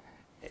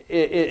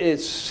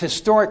 It's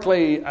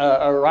historically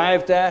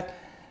arrived at,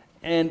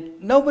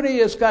 and nobody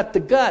has got the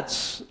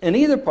guts in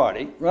either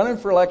party running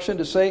for election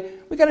to say,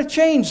 we got to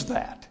change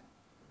that.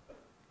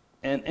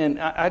 And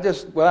I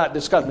just, without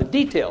discussing the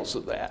details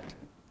of that,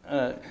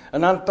 and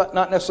I'm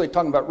not necessarily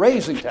talking about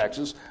raising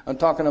taxes, I'm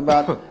talking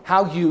about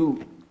how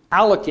you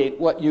allocate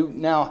what you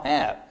now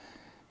have.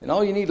 And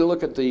all you need to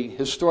look at the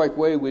historic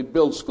way we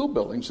build school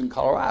buildings in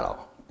Colorado,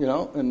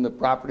 and the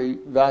property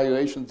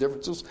valuation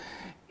differences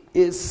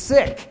is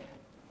sick.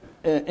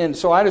 And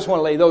so I just want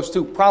to lay those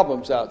two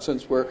problems out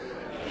since we're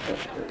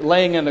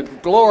laying in the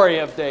glory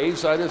of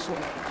days. So there's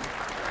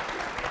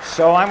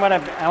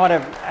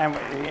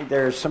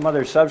some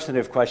other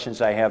substantive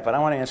questions I have, but I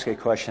want to ask a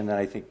question that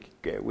I think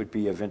would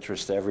be of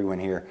interest to everyone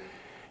here.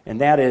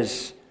 And that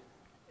is,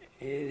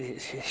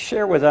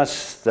 share with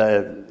us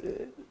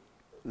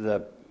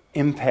the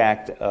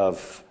impact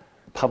of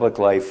public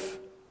life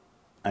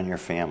on your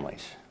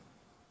families.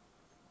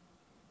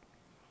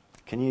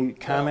 Can you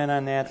comment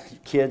on that,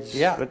 kids?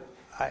 Yeah.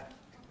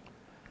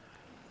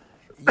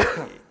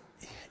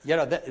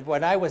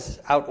 When I was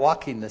out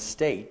walking the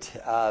state,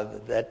 I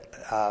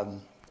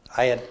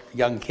had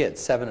young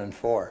kids, 7 and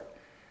 4,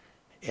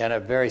 and a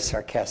very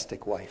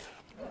sarcastic wife.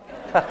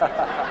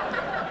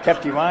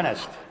 Kept you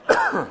honest.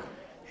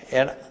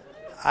 And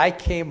I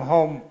came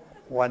home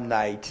one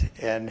night,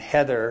 and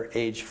Heather,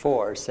 age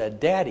 4, said,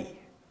 "Daddy."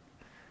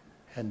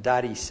 And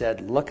Dottie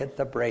said, "Look at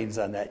the brains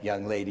on that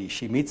young lady.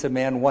 She meets a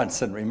man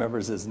once and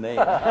remembers his name."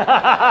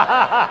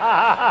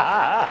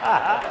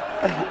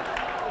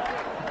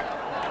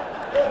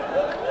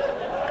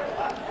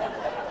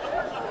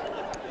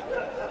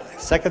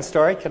 Second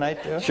story, can I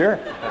do it? Sure.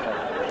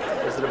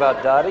 Is it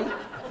about Dottie?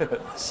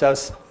 So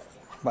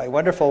my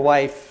wonderful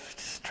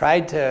wife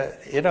tried to,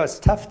 it's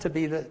tough to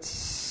be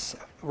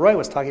Roy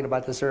was talking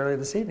about this earlier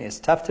this evening. It's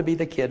tough to be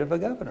the kid of a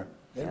governor.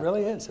 It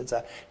really is. It's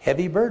a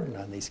heavy burden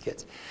on these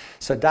kids.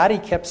 So Dottie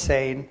kept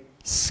saying,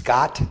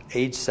 "Scott,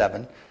 age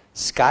 7,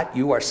 Scott,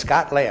 you are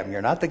Scott Lamb.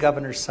 You're not the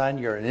governor's son.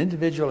 You're an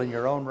individual in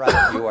your own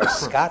right. You are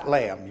Scott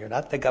Lamb. You're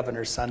not the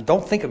governor's son.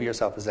 Don't think of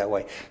yourself as that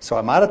way." So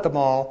I'm out at the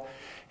mall,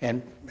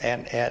 and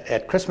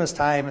at Christmas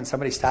time, and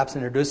somebody stops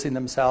introducing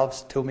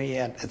themselves to me,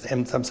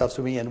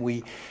 and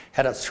we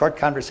had a short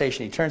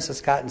conversation. He turns to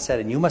Scott and said,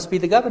 "And you must be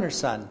the governor's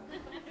son."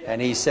 And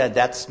he said,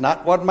 "That's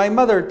not what my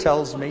mother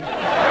tells me."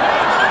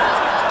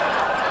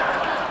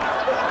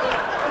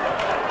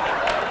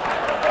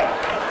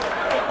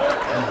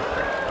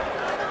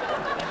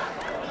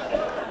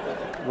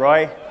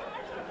 Roy?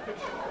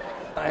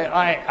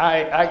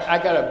 I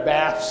got to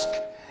bask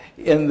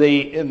in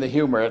the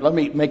humor. Let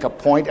me make a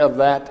point of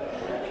that.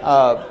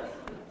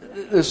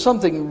 There's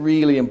something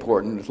really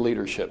important with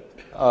leadership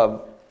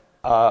of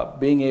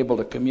being able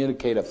to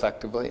communicate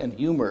effectively, and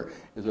humor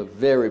is a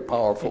very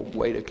powerful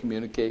way to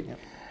communicate. Yeah.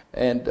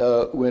 And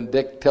when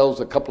Dick tells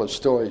a couple of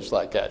stories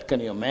like that, can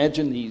you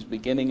imagine he's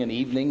beginning an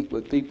evening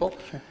with people?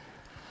 Sure.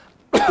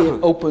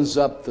 It opens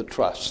up the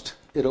trust.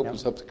 It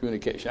opens up the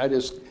communication. I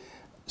just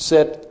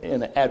sit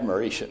in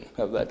admiration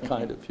of that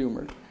kind of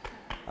humor.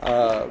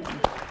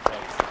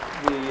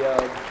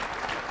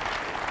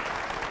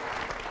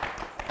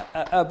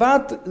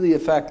 About the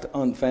effect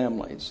on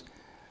families,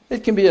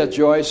 it can be a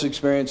joyous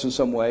experience in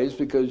some ways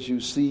because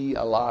you see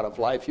a lot of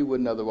life you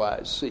wouldn't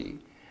otherwise see.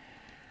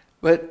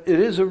 But it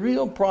is a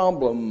real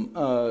problem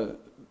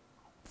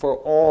for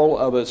all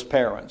of us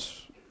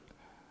parents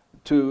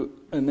to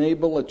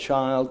enable a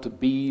child to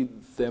be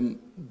them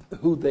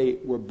who they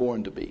were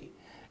born to be,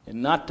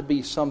 and not to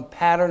be some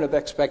pattern of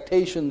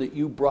expectation that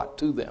you brought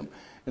to them.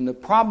 And the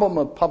problem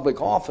of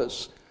public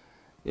office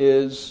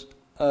is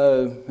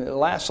it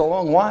lasts a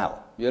long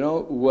while. You're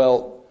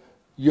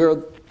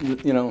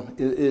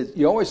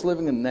always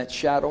living in that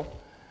shadow.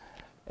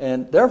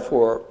 And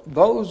therefore,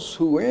 those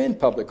who are in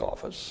public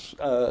office,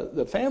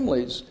 the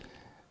families,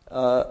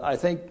 I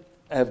think,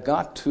 have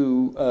got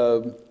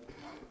to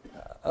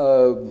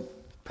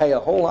pay a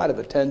whole lot of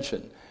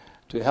attention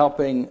to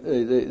helping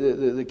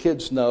the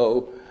kids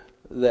know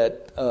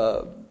that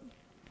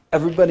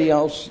everybody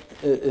else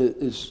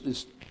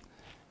is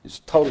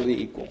totally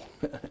equal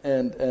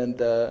and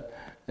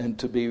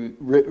to be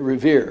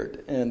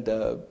revered. And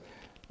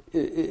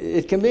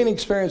it can be an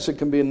experience that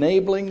can be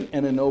enabling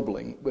and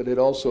ennobling, but it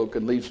also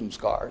can leave some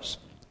scars.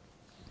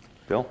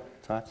 Bill,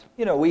 thoughts?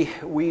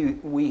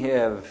 We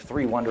have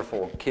 3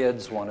 wonderful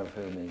kids, one of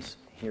whom is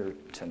here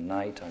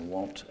tonight. I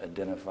won't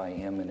identify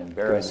him and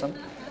embarrass him.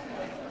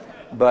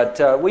 But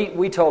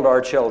we told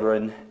our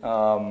children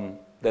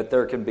that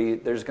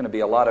there's going to be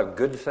a lot of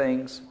good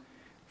things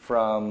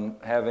from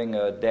having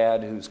a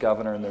dad who's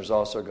governor, and there's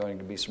also going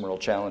to be some real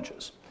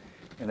challenges,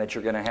 and that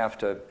you're going to have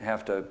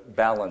to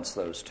balance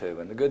those two.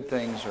 And the good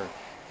things are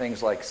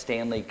things like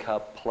Stanley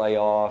Cup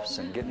playoffs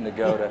and getting to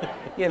go to,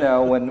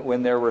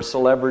 when there were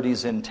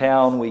celebrities in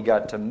town, we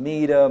got to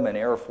meet them, and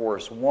Air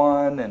Force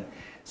One, and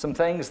some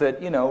things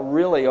that,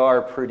 really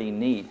are pretty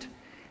neat.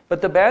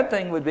 But the bad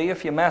thing would be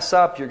if you mess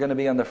up, you're going to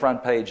be on the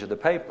front page of the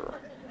paper.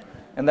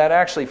 And that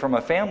actually, from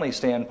a family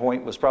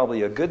standpoint, was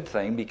probably a good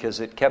thing because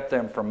it kept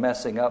them from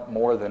messing up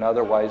more than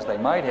otherwise they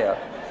might have.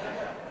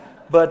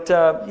 But,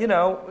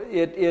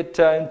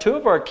 and two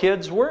of our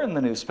kids were in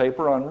the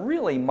newspaper on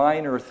really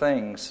minor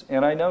things.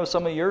 And I know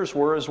some of yours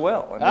were as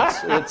well. And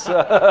it's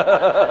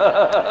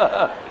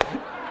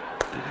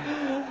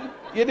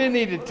You didn't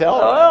need to tell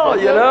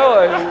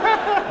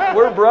them.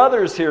 We're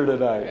brothers here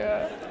tonight.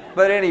 Yeah.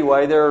 But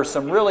anyway, there are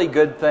some really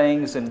good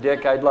things, and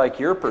Dick, I'd like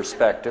your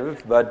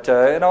perspective, but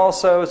and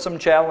also some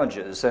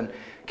challenges. And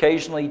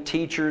occasionally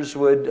teachers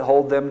would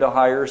hold them to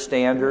higher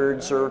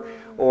standards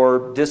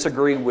or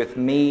disagree with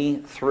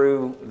me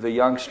through the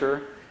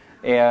youngster.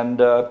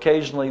 And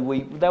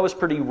occasionally that was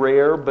pretty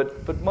rare,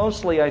 but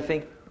mostly I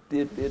think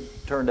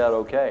it turned out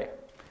okay.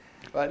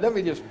 Let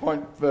me just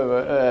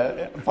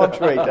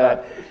punctuate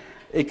that,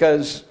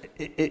 because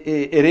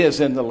it is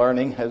in the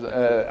learning.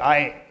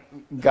 I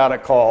got a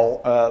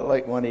call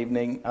late one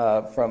evening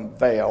from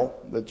Vail,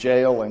 the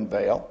jail in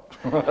Vail.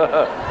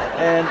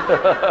 and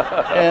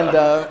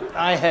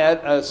I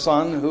had a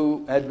son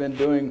who had been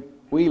doing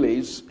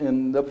wheelies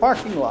in the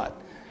parking lot,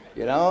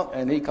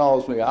 and he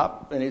calls me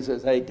up and he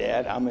says, "Hey,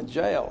 Dad, I'm in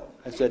jail."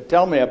 I said,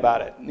 "Tell me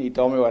about it." And he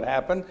told me what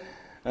happened.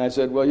 And I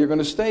said, "Well, you're going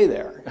to stay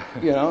there."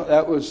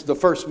 That was the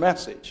first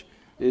message,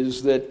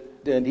 is that,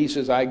 and he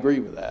says, "I agree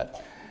with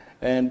that."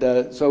 And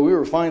so we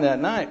were fine that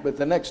night, but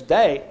the next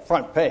day,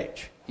 front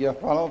page.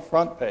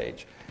 Front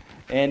page,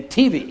 and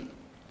TV.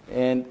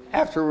 And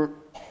after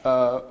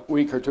a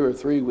week or two or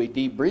three, we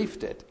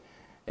debriefed it.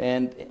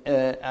 And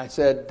I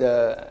said,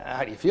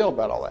 "How do you feel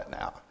about all that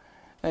now?"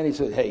 And he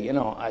said, "Hey,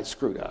 I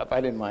screwed up.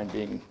 I didn't mind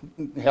being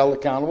held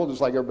accountable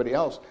just like everybody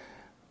else.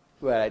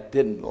 But I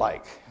didn't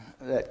like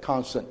that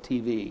constant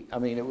TV. I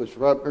mean, it was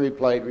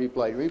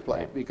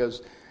replayed,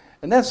 because,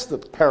 and that's the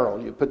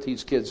peril you put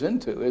these kids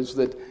into, is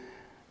that,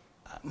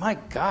 my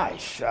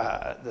gosh,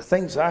 the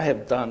things I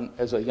have done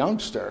as a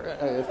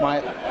youngster.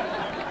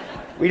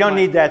 We don't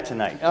need that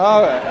tonight.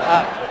 All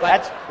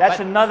right. That's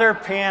another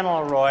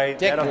panel, Roy.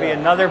 Dick, that'll be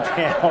another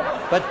panel.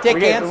 But Dick,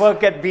 we'll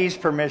get B's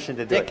permission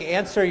to do it. Dick,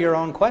 answer your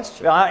own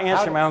question. Well, I'll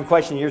answer my own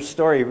question. Your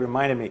story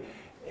reminded me.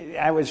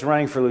 I was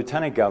running for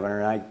lieutenant governor,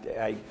 and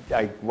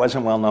I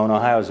wasn't well known.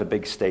 Ohio is a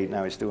big state, and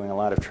I was doing a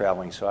lot of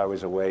traveling, so I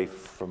was away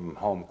from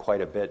home quite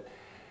a bit.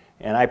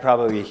 And I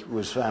probably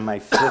was on my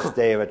fifth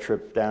day of a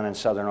trip down in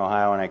southern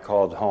Ohio, and I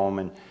called home,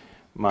 and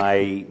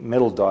my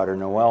middle daughter,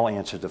 Noelle,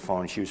 answered the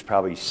phone. She was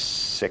probably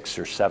 6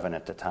 or 7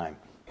 at the time.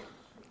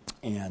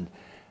 And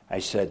I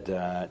said,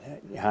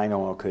 "Hi,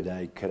 Noelle, could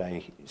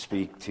I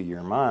speak to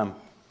your mom?"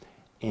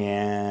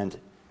 And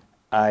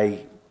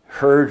I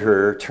heard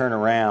her turn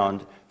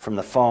around from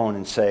the phone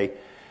and say,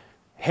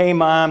 "Hey,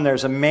 Mom,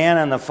 there's a man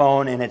on the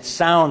phone, and it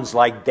sounds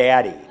like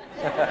Daddy."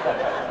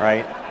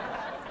 Right?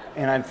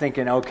 And I'm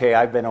thinking, okay,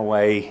 I've been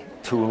away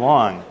too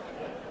long.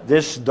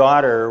 This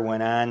daughter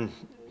went on,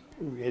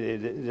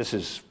 this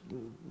is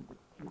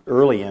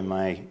early in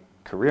my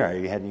career.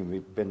 I hadn't even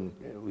been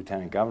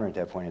lieutenant governor at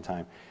that point in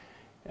time.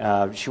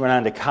 She went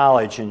on to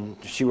college, and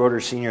she wrote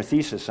her senior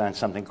thesis on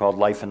something called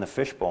Life in the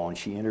Fishbowl, and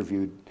she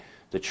interviewed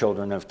the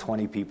children of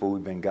 20 people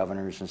who'd been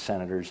governors and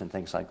senators and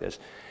things like this.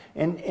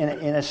 And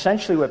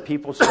essentially what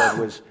people said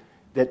was,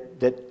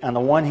 that on the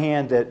one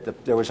hand,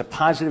 that there was a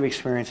positive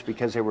experience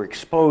because they were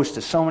exposed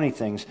to so many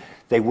things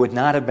they would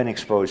not have been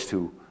exposed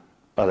to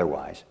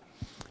otherwise.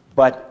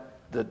 But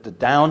the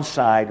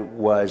downside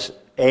was,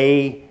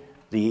 A,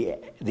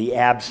 the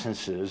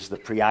absences, the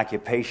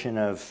preoccupation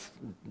of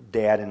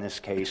Dad in this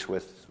case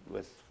with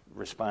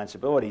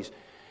responsibilities,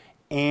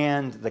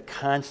 and the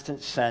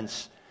constant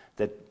sense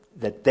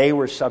that they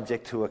were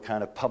subject to a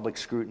kind of public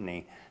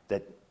scrutiny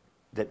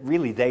that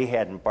really they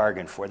hadn't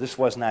bargained for. This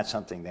was not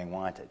something they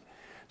wanted.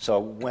 So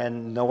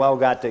when Noelle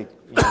got to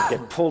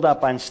get pulled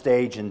up on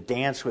stage and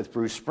dance with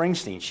Bruce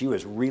Springsteen, she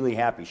was really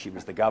happy. She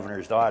was the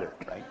governor's daughter,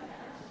 right?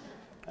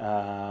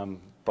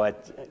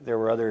 But there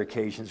were other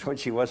occasions when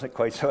she wasn't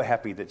quite so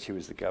happy that she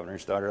was the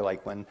governor's daughter,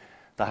 like when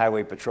the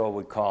highway patrol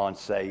would call and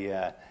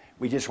say,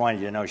 "We just wanted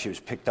you to know she was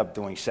picked up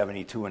doing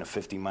 72 in a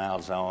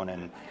 50-mile zone,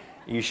 and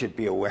you should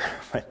be aware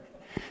of it."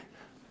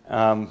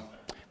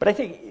 But I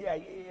think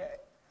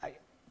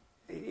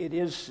it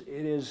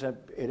is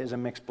a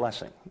mixed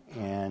blessing,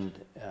 and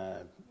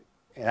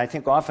I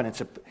think often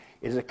it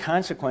is a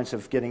consequence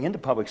of getting into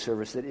public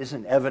service that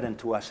isn't evident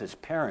to us as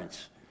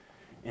parents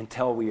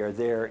until we are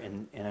there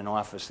in an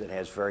office that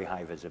has very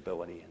high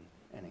visibility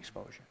and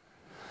exposure.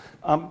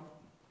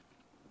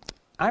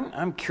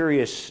 I'm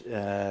curious.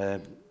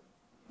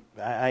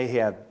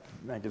 I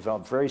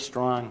developed very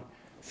strong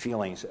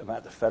feelings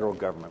about the federal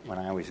government when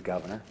I was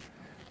governor,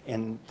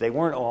 and they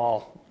weren't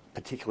all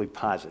particularly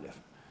positive.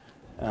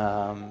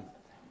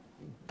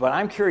 But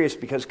I'm curious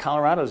because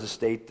Colorado is a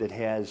state that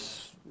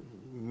has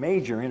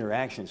major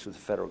interactions with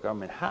the federal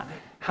government.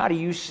 How do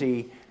you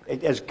see,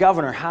 as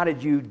governor, how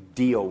did you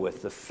deal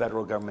with the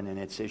federal government and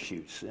its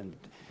issues? And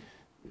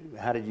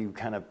how did you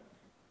kind of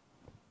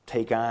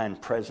take on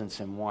presence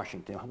in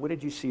Washington? What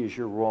did you see as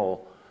your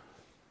role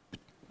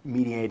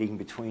mediating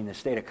between the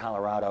state of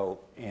Colorado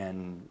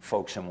and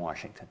folks in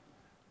Washington?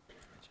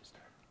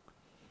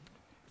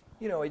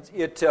 You know,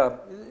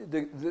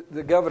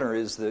 the governor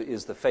is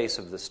the face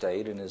of the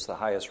state and is the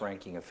highest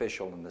ranking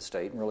official in the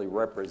state and really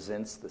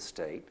represents the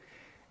state.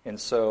 And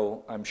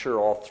so I'm sure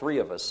all three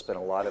of us spent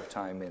a lot of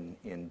time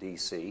in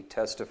D.C.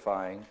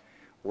 testifying,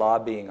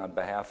 lobbying on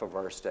behalf of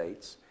our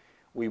states.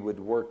 We would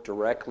work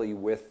directly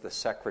with the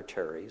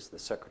secretaries, the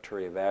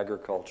Secretary of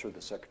Agriculture,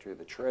 the Secretary of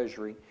the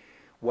Treasury.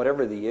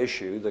 Whatever the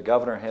issue, the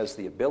governor has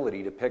the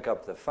ability to pick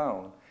up the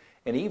phone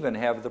and even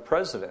have the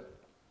president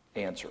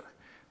answer.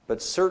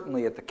 But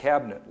certainly at the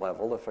cabinet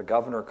level, if a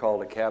governor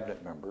called a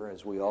cabinet member,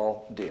 as we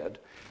all did,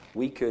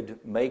 we could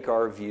make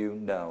our view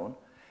known.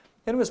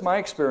 And it was my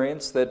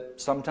experience that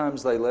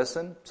sometimes they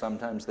listened,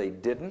 sometimes they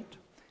didn't.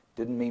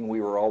 Didn't mean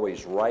we were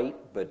always right,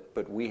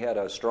 but we had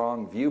a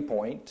strong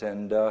viewpoint.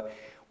 And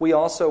we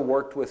also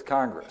worked with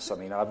Congress. I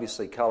mean,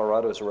 obviously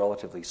Colorado is a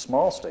relatively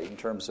small state in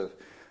terms of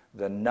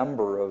the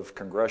number of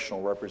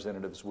congressional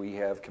representatives we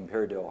have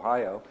compared to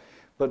Ohio.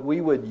 But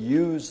we would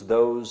use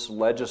those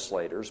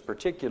legislators,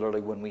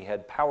 particularly when we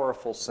had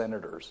powerful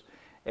senators,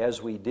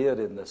 as we did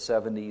in the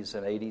 70s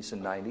and 80s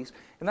and 90s.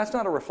 And that's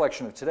not a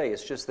reflection of today.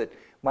 It's just that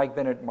Mike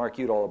Bennett and Mark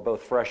Udall are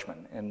both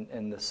freshmen,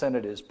 and the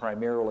Senate is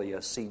primarily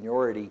a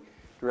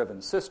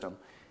seniority-driven system.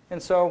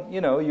 And so, you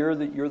know, you're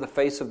the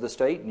face of the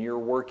state, and you're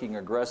working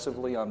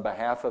aggressively on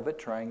behalf of it,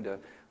 trying to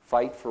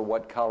fight for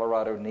what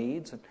Colorado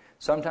needs. And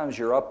sometimes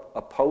you're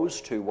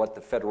opposed to what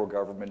the federal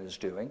government is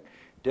doing.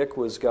 Dick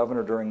was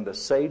governor during the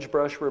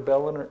Sagebrush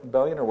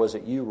Rebellion, or was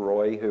it you,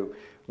 Roy, who,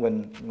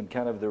 when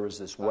kind of there was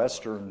this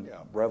Western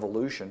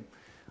revolution?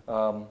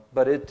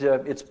 But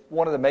it's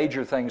one of the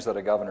major things that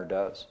a governor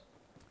does.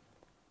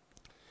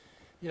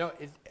 You know,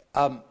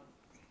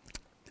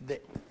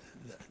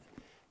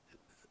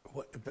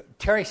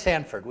 Terry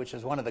Sanford, which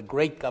is one of the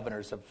great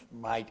governors of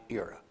my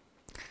era,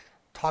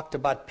 talked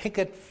about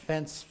picket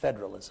fence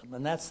federalism.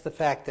 And that's the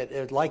fact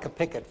that, like a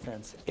picket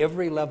fence,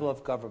 every level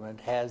of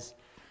government has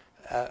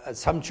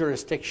some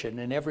jurisdiction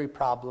in every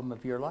problem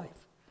of your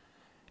life.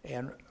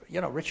 And,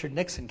 you know, Richard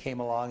Nixon came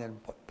along and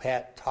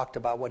Pat talked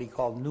about what he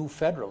called new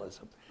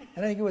federalism.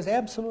 And I think he was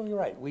absolutely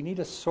right. We need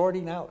a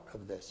sorting out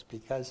of this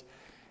because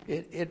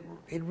it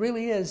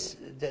really is,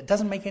 it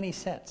doesn't make any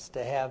sense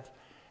to have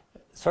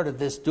sort of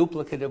this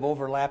duplicative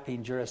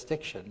overlapping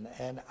jurisdiction.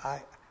 And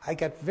I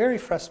got very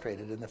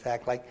frustrated in the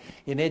fact, like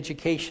in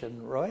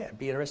education, Roy, I'd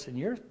be interested in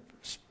your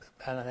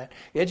on that.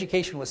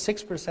 Education was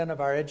 6%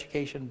 of our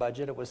education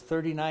budget. It was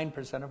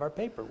 39% of our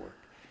paperwork.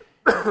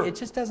 It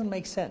just doesn't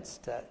make sense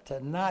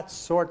to not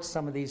sort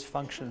some of these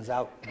functions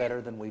out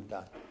better than we've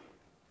done.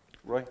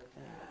 Roy?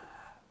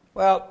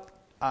 Well,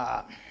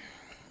 let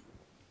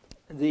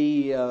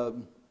me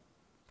go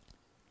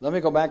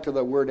back to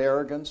the word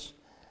arrogance.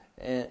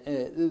 And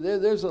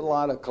there's a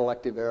lot of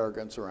collective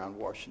arrogance around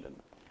Washington.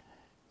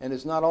 And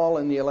it's not all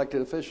in the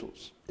elected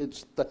officials.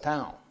 It's the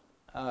town.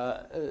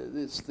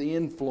 It's the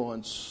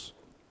influence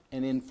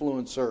and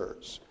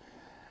influencers.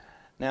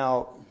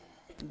 Now,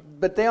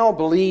 but they all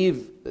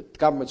believe that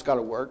government's got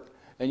to work,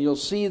 and you'll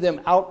see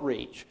them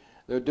outreach.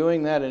 They're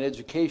doing that in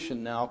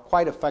education now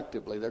quite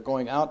effectively. They're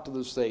going out to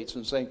the states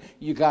and saying,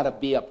 you got to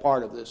be a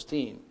part of this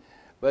team.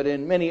 But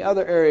in many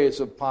other areas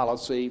of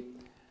policy,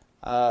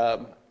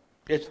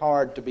 it's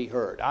hard to be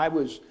heard. I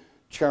was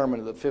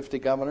chairman of the 50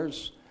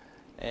 governors,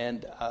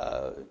 and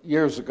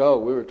years ago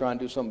we were trying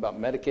to do something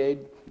about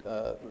Medicaid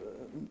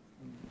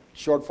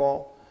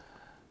shortfall,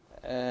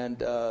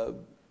 and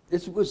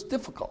it was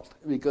difficult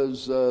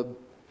because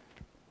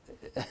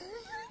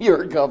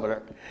you're a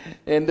governor,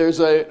 and there's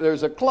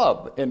a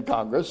club in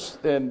Congress,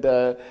 and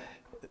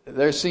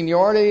there's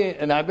seniority,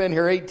 and I've been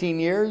here 18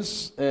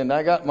 years, and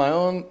I got my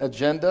own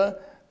agenda.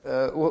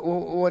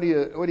 What are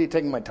you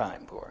taking my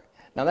time for?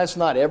 Now that's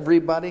not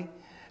everybody,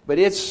 but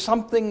it's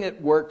something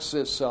that works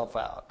itself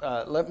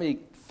out. Let me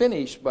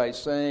finish by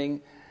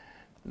saying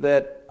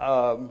that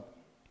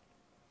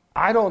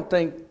I don't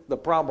think the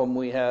problem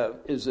we have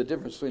is the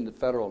difference between the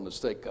federal and the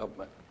state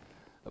government.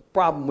 The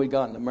problem we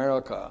got in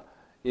America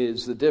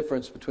is the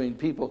difference between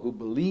people who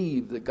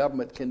believe the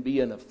government can be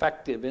an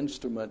effective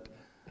instrument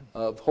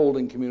of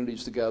holding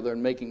communities together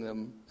and making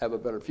them have a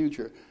better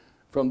future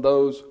from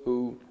those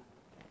who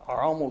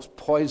are almost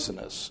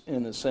poisonous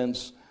in the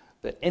sense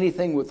that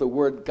anything with the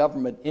word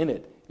government in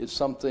it is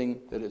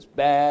something that is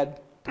bad,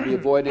 to be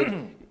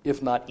avoided,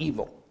 if not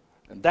evil.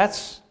 And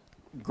that's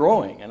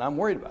growing, and I'm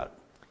worried about it.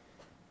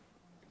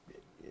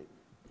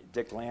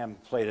 Dick Lamb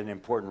played an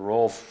important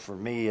role for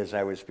me as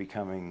I was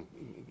becoming,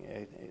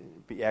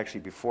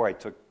 actually before I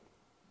took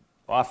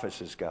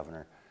office as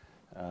governor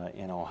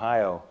in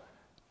Ohio,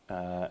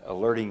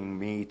 alerting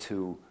me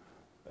to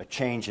a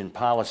change in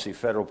policy,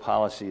 federal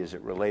policy, as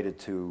it related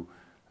to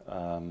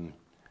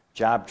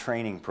job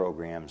training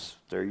programs.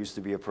 There used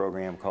to be a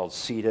program called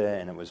CETA,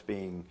 and it was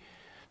being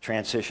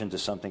transitioned to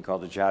something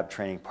called the Job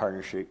Training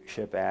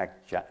Partnership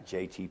Act,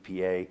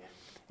 JTPA.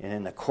 And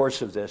in the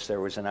course of this, there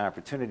was an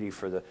opportunity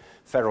for the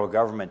federal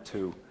government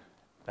to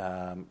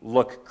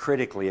look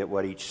critically at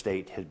what each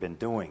state had been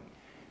doing.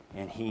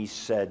 And he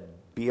said,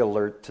 be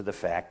alert to the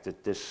fact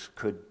that this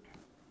could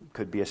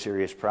be a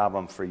serious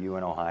problem for you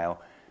in Ohio,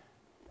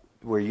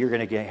 where you're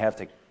going to have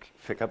to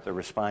pick up the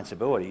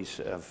responsibilities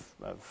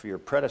of your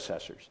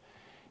predecessors.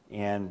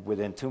 And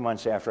within 2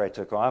 months after I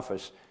took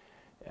office,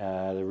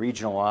 the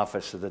regional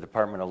office of the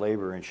Department of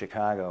Labor in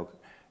Chicago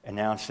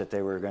announced that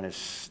they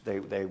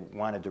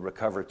wanted to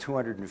recover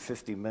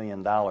 $250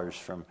 million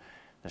from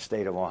the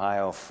state of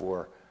Ohio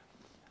for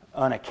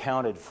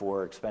unaccounted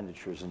for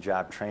expenditures in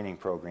job training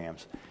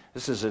programs.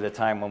 This is at a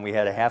time when we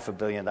had a $500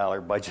 million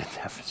budget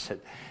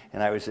deficit,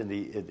 and I was in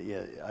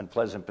the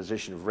unpleasant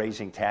position of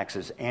raising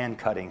taxes and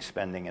cutting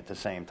spending at the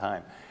same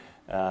time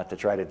to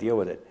try to deal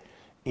with it.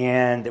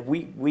 And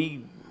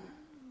we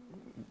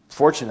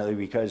fortunately,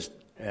 because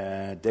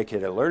Dick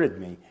had alerted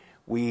me,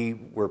 we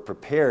were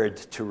prepared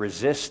to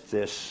resist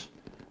this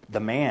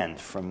demand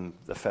from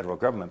the federal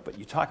government. But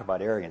you talk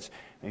about arrogance.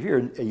 If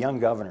you're a young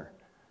governor,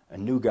 a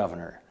new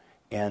governor,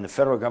 and the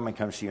federal government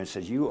comes to you and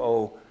says, you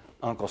owe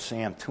Uncle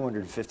Sam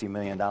 $250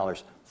 million,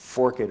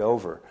 fork it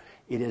over.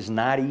 It is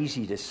not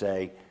easy to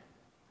say,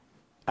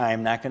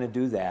 I'm not going to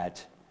do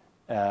that.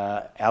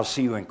 I'll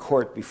see you in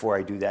court before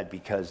I do that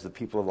because the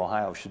people of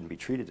Ohio shouldn't be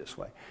treated this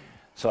way.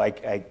 So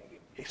I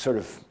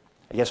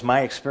guess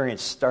my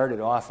experience started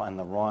off on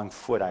the wrong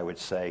foot, I would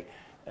say,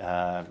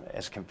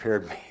 as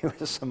compared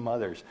with some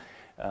others.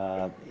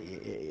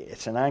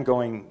 It's an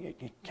ongoing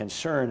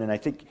concern, and I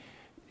think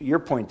your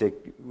point, Dick,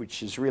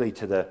 which is really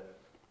to the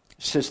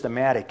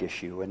systematic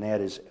issue, and that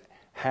is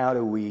how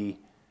do we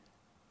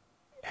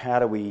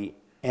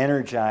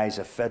energize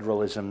a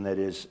federalism that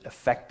is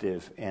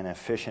effective and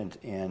efficient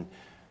and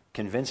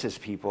convinces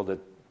people that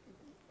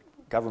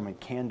government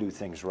can do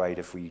things right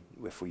if we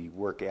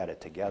work at it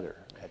together.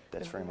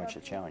 That's very much a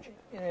challenge.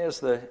 As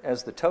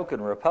the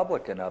token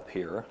Republican up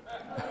here,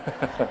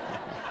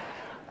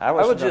 I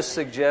would just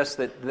suggest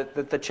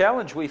that the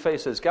challenge we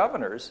face as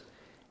governors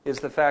is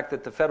the fact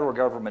that the federal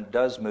government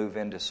does move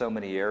into so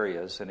many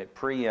areas, and it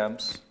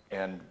preempts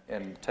and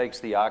takes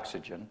the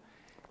oxygen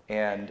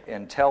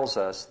and tells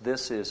us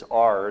this is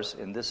ours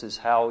and this is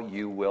how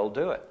you will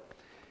do it.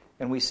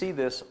 And we see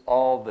this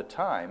all the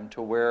time,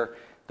 to where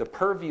the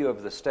purview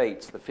of the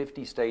states, the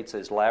 50 states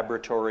as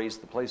laboratories,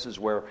 the places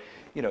where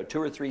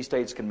 2 or 3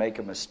 states can make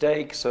a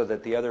mistake so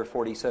that the other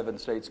 47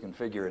 states can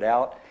figure it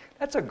out.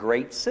 That's a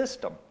great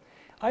system.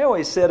 I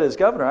always said as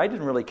governor, I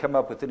didn't really come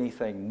up with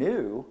anything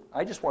new.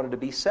 I just wanted to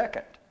be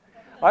second.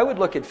 I would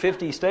look at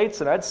 50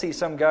 states and I'd see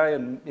some guy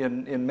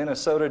in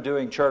Minnesota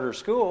doing charter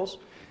schools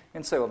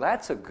and say, well,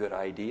 that's a good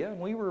idea. And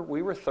we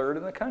were third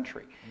in the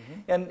country.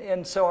 Mm-hmm.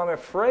 And so I'm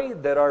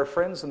afraid that our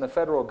friends in the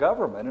federal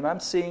government, and I'm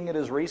seeing it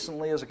as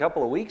recently as a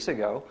couple of weeks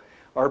ago,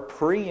 are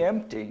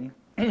preempting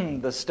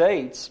the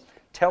states,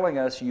 telling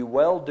us you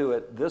will do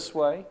it this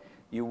way,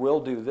 you will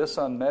do this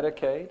on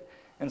Medicaid.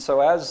 And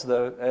so I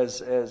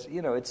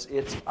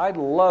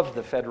love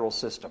the federal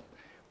system,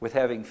 with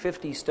having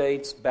 50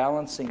 states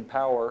balancing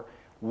power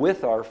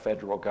with our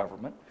federal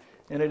government.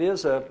 And it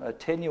is a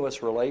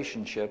tenuous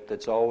relationship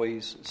that's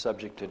always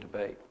subject to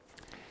debate.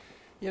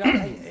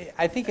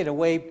 I think in a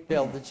way,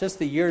 Bill, it's just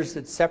the years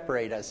that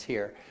separate us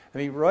here. I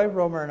mean, Roy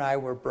Romer and I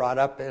were brought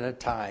up in a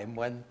time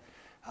when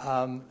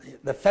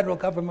the federal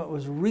government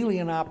was really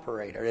an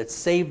operator. It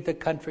saved the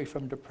country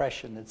from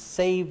depression. It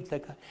saved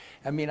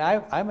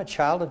I'm a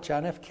child of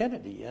John F.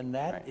 Kennedy, and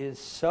that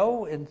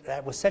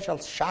that was such a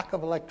shock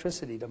of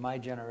electricity to my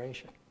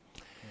generation.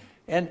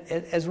 And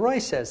as Roy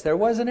says, there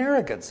was an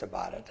arrogance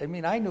about it. I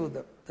mean, I knew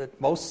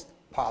that most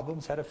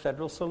problems had a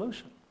federal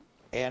solution.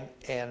 And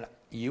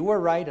you were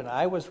right and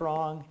I was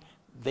wrong.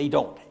 They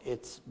don't.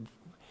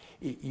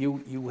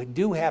 You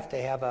do have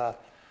to have a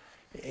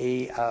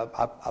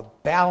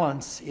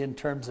balance in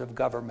terms of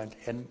government.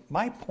 And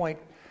my point,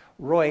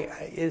 Roy,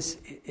 is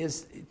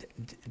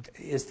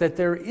that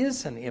there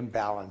is an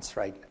imbalance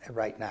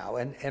right now.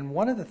 And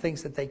one of the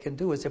things that they can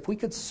do is, if we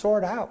could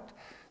sort out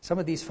some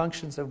of these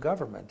functions of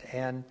government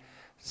and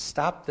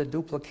stop the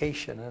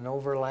duplication and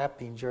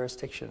overlapping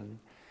jurisdiction,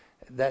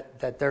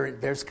 that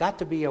there's got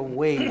to be a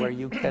way where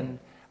you can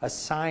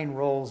assign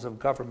roles of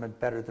government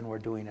better than we're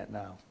doing it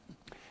now.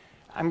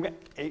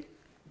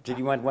 Did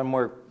you want one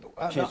more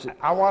chance? No,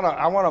 I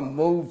want to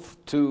move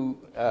to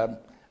a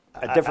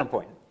different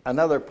point.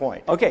 Another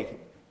point. Okay.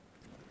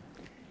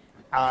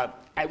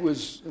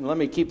 Let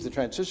me keep the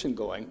transition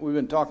going. We've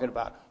been talking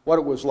about what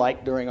it was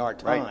like during our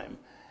time. Right.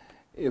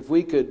 If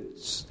we could,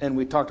 and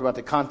we talked about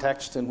the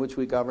context in which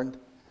we governed,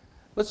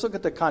 let's look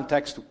at the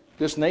context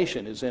this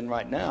nation is in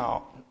right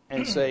now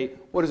and say,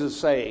 what does it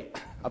say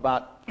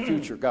about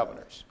future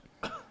governors?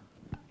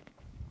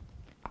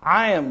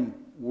 I am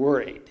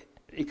worried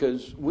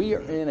because we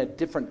are in a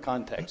different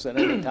context than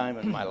any time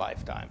in my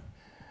lifetime.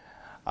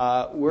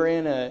 We're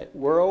in a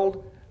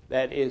world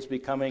that is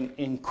becoming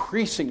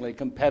increasingly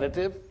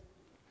competitive,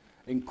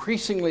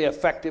 increasingly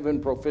effective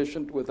and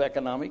proficient with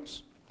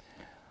economics,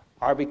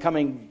 are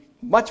becoming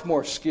much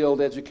more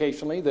skilled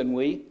educationally than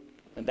we,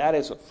 and that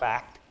is a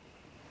fact.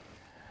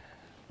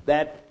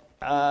 That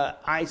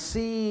I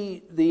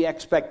see the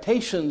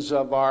expectations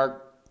of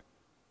our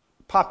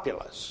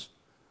populace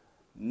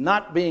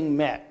not being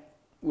met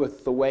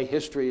with the way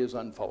history is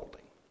unfolding.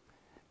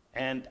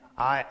 And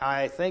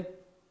I think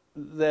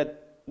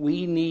that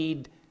we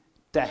need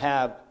to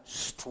have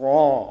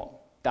strong,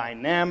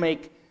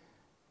 dynamic,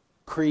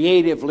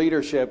 creative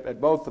leadership at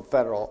both the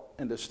federal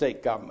and the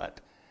state government.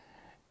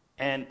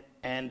 And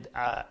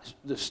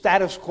the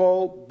status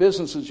quo,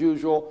 business as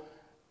usual,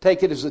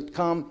 take it as it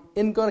comes,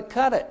 isn't going to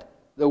cut it.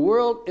 The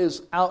world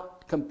is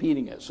out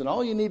competing us, and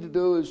all you need to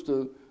do is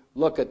to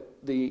look at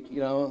the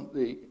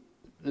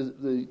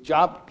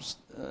jobs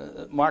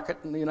market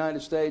in the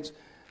United States,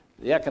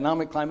 the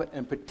economic climate,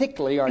 and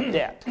particularly our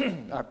debt.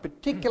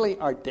 Particularly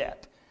our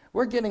debt.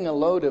 We're getting a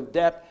load of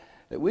debt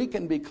that we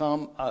can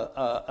become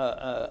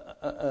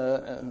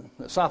a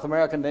South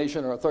American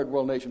nation or a third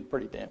world nation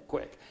pretty damn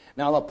quick.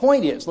 Now the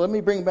point is, let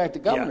me bring back to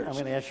governors. Yeah, I'm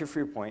going to ask you for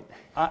your point.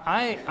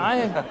 I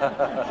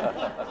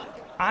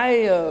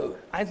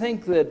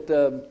think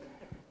that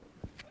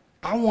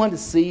I want to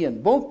see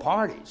in both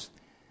parties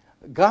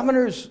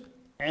governors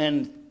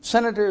and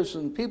senators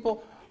and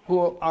people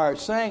who are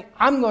saying,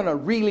 I'm going to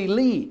really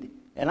lead,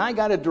 and I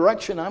got a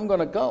direction I'm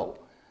going to go.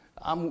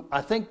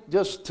 I think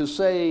just to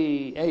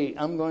say, hey,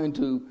 I'm going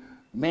to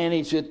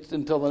manage it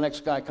until the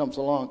next guy comes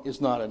along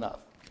is not enough.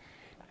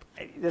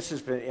 This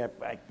has been,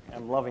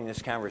 I'm loving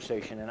this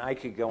conversation, and I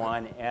could go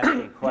on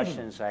asking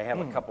questions. I have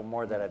a couple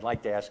more that I'd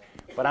like to ask,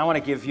 but I want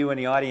to give you and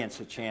the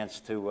audience a chance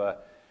to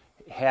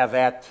have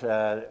at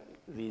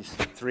these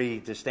three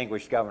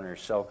distinguished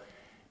governors. So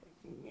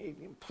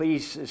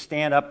please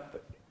stand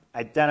up,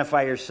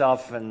 identify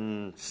yourself,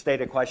 and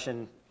state a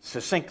question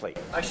succinctly.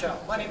 I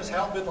shall. My name is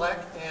Hal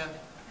Bidlack, and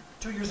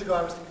 2 years ago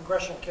I was the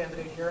congressional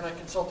candidate here, and I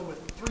consulted with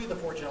 3 of the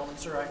 4 gentlemen.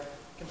 Sir, I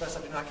confess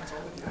I did not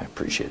consult with you. I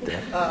appreciate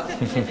that.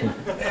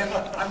 And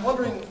I'm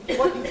wondering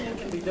what you think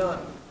can be done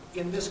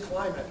in this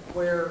climate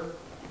where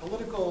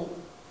political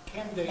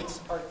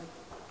candidates are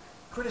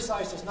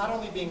criticized as not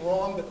only being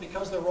wrong, but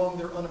because they're wrong,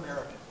 they're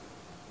un-American.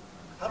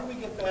 How do we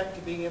get back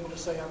to being able to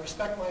say, I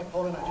respect my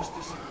opponent, I just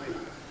disagree?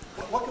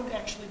 What can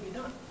actually be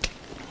done?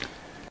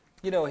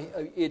 You know,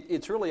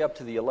 it's really up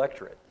to the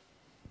electorate.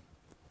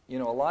 You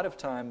know, a lot of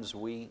times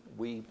we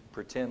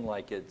pretend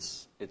like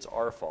it's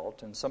our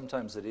fault, and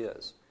sometimes it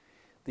is.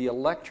 The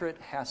electorate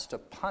has to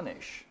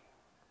punish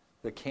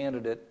the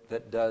candidate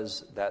that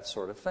does that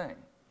sort of thing.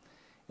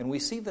 And we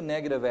see the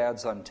negative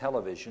ads on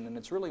television, and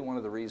it's really one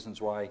of the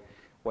reasons why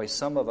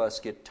some of us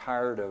get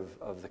tired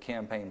of the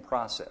campaign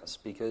process,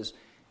 because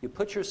you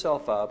put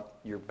yourself up,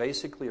 you're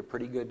basically a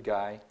pretty good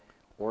guy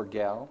or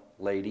gal,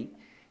 lady,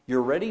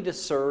 you're ready to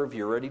serve,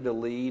 you're ready to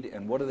lead,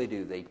 and what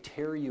do? They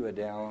tear you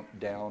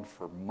down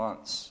for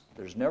months.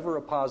 There's never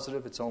a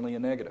positive, it's only a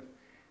negative.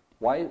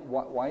 Why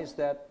is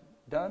that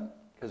done?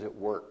 Because it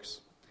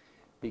works.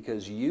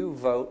 Because you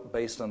vote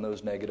based on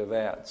those negative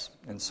ads.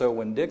 And so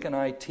when Dick and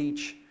I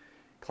teach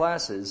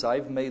classes,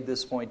 I've made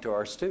this point to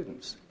our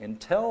students.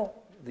 Until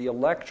the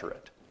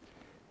electorate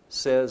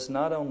says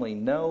not only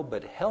no,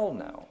 but hell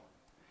no,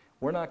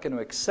 we're not going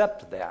to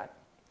accept that,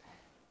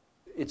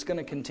 it's going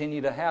to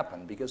continue to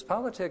happen. Because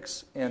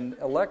politics and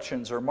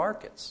elections are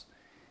markets.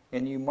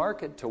 And you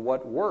market to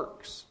what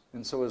works.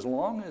 And so as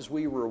long as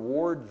we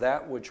reward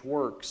that which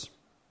works,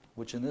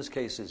 which in this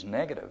case is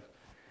negative,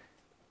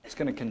 it's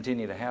going to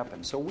continue to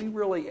happen. So we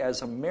really,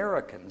 as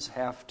Americans,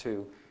 have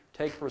to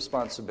take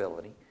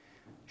responsibility,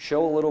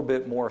 show a little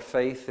bit more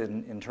faith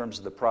in terms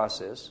of the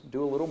process,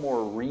 do a little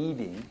more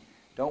reading,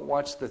 don't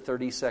watch the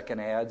 30-second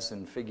ads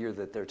and figure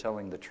that they're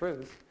telling the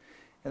truth,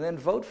 and then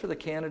vote for the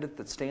candidate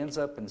that stands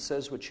up and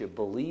says what you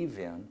believe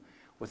in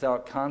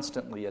without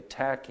constantly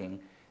attacking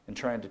and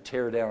trying to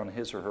tear down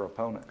his or her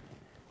opponent.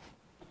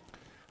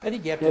 I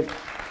think you have to...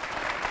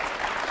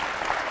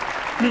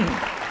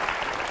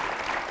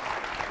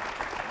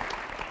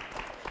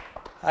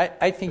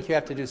 I think you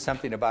have to do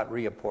something about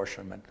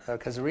reapportionment,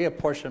 because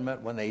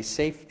reapportionment, when they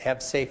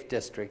have safe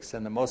districts,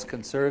 and the most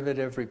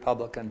conservative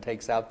Republican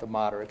takes out the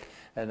moderate,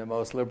 and the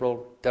most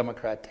liberal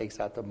Democrat takes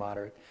out the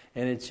moderate,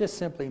 and it just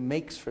simply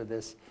makes for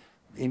this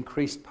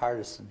increased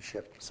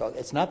partisanship. So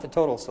it's not the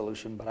total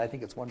solution, but I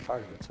think it's one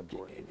part of it. It's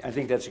important. I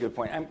think that's a good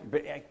point.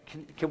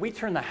 Can we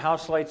turn the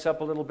house lights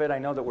up a little bit? I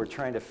know that we're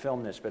trying to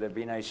film this, but it'd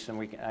be nice,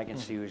 and I can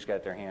see who's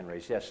got their hand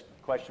raised. Yes,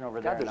 question over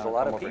there. God, there's a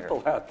lot of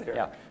people out there.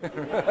 Yeah.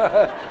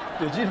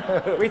 Did you?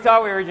 We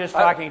thought we were just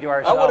talking to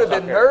ourselves. I would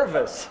have been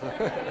nervous. I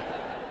wanted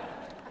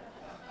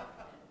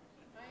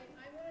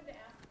to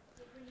ask,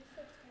 when you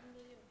said 10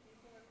 million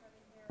people are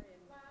coming here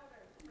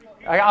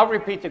in... I'll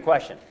repeat the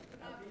question. 10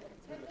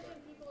 million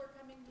people are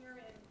coming here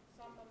in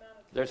some amount of...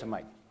 There's a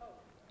mic.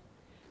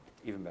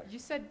 Even better. You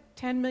said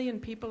 10 million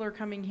people are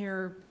coming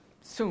here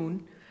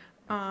soon.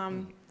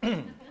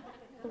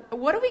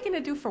 What are we going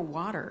to do for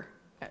water?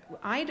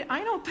 I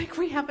don't think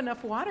we have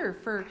enough water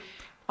for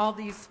all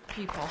these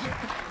people.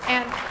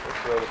 And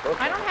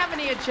I don't have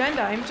any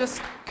agenda. I'm just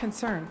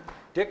concerned.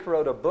 Dick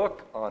wrote a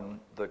book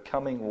on the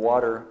coming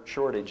water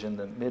shortage in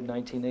the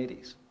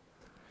mid-1980s.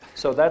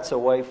 So that's a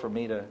way for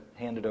me to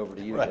hand it over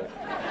to you, Dick.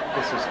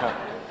 This is how...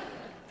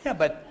 Yeah,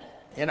 but,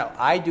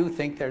 I do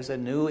think there's a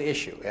new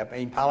issue. I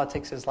mean,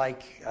 politics is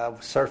like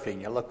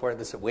surfing. You look where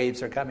the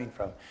waves are coming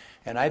from.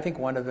 And I think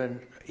one of the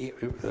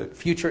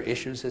future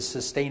issues is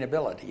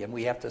sustainability. And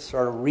we have to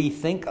sort of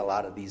rethink a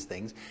lot of these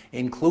things,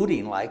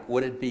 including, like,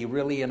 would it be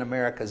really in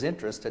America's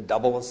interest to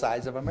double the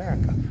size of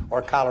America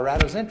or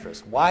Colorado's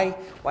interest? Why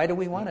do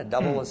we want to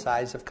double the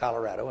size of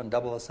Colorado and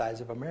double the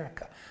size of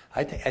America?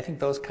 I think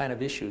those kind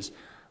of issues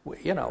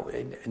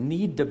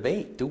need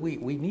debate.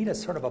 We need a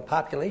sort of a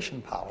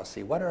population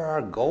policy? What are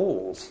our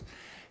goals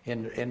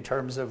in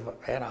terms of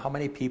how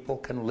many people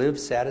can live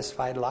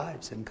satisfied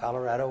lives in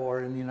Colorado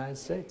or in the United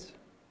States?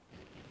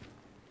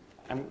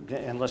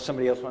 Unless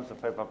somebody else wants to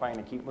pipe up, I'm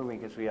going to keep moving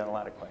because we had a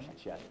lot of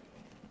questions. Yes.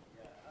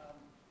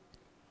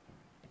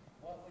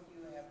 What would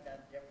you have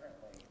done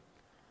differently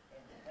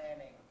in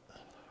planning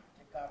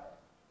to cover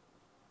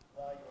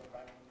while you were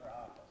running for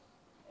office?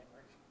 In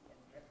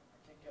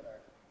particular,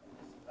 and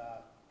this is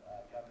about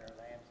Governor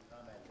Lamb's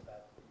comments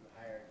about you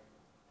hired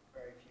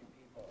very few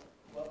people.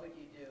 What would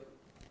you do?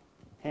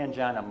 Hand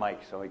John a mic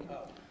so he can...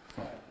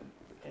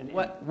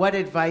 What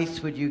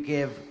advice would you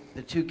give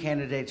the two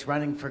candidates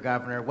running for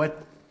governor,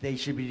 what they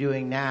should be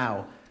doing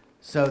now,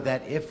 so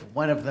that if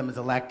one of them is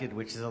elected,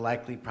 which is a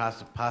likely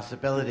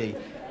possibility,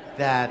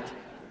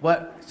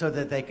 so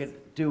that they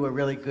could do a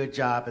really good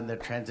job in the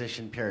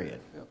transition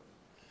period? Yeah.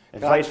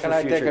 Advice Can for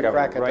I future take a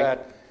crack government,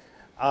 at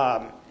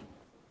that?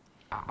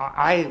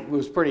 I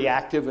was pretty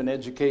active in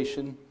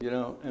education,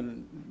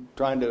 and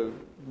trying to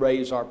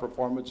raise our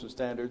performance and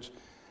standards.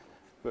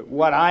 But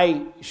what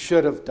I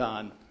should have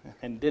done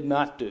and did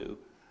not do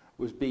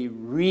was be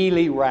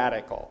really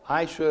radical.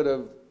 I should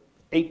have,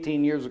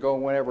 18 years ago,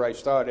 whenever I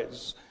started,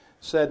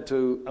 said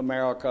to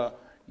America,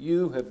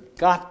 you have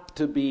got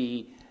to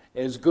be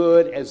as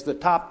good as the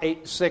top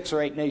 6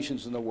 or 8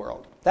 nations in the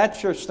world.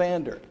 That's your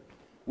standard.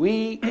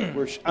 We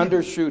were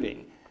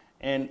undershooting,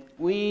 and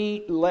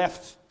we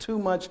left too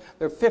much.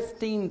 There are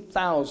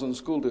 15,000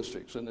 school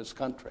districts in this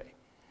country,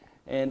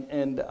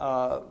 and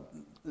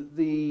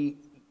the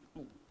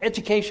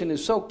education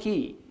is so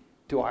key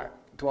to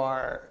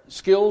our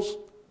skills,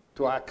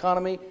 to our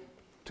economy,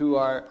 to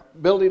our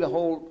ability to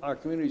hold our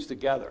communities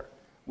together.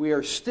 We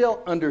are still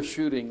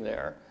undershooting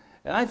there,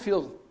 and I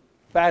feel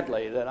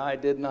badly that I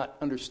did not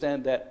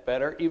understand that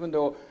better, even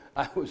though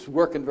I was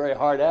working very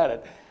hard at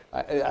it.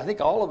 I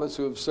think all of us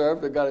who have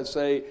served have got to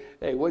say,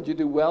 hey, what'd you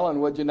do well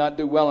and what'd you not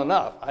do well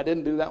enough? I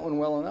didn't do that one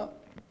well enough.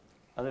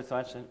 Other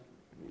thoughts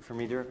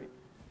from either of you?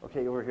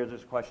 Okay, over here,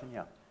 there's a question.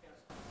 Yeah.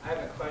 I have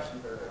a question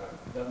for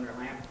Governor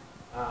Lamb.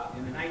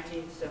 In the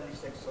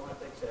 1976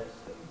 Olympics, as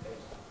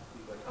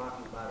we were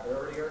talking about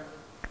earlier,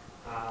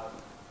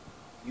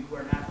 you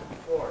were not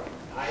for it.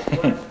 I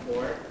was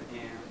for it,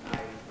 and I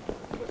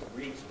was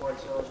reading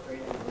Sports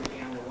Illustrated and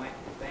really on the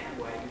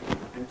bandwagon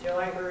until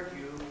I heard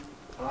you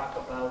talk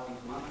about these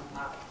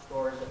mom-and-pop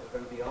stores that were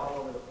going to be all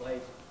over the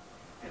place,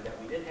 and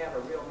that we didn't have a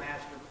real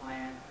master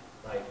plan,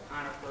 like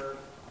Conifer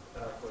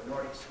for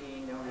Nordic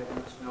skiing, they don't have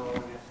any snow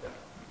and that stuff.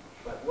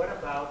 But what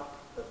about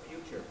the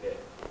future bid?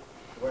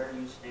 Where do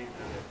you stand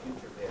on the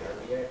future bid? Are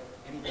we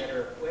any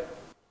better equipped?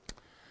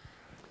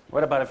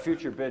 What about a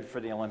future bid for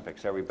the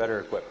Olympics? Are we better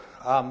equipped?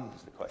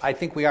 I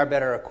think we are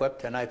better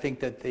equipped, and I think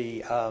that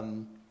the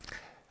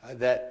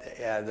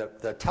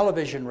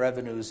television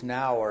revenues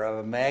now are of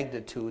a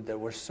magnitude that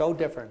were so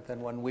different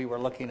than when we were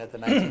looking at the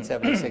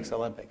 1976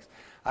 Olympics.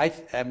 I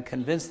am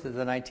convinced that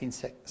the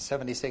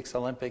 1976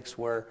 Olympics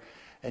were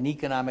an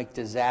economic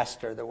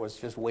disaster that was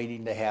just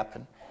waiting to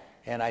happen.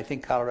 And I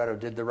think Colorado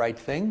did the right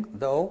thing,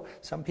 though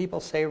some people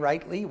say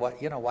rightly,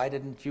 why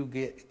didn't you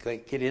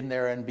get in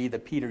there and be the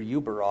Peter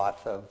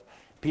Ueberroth of...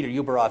 Peter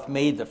Ueberroth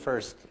made the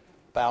first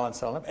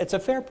balanced Olympics. It's a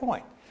fair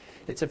point.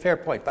 It's a fair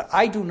point. But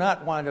I do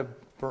not want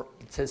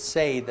to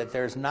say that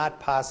there's not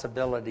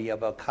possibility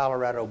of a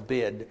Colorado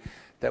bid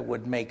that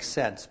would make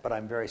sense, but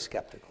I'm very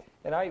skeptical.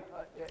 And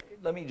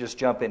let me just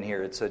jump in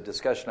here. It's a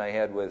discussion I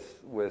had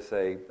with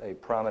a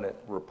prominent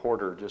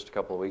reporter just a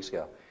couple of weeks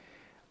ago.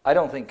 I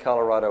don't think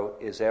Colorado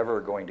is ever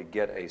going to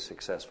get a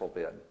successful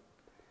bid.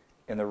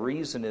 And the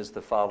reason is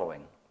the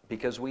following.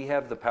 Because we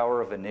have the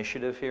power of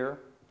initiative here,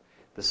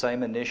 the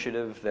same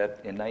initiative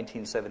that in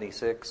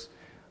 1976,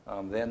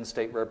 then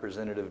State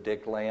Representative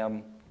Dick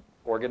Lamb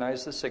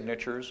organized the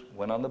signatures,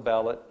 went on the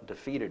ballot,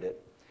 defeated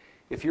it.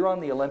 If you're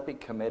on the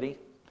Olympic Committee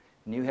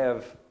and you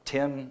have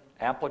 10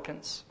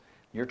 applicants,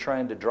 you're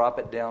trying to drop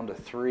it down to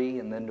 3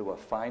 and then to a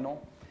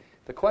final,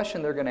 the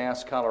question they're going to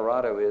ask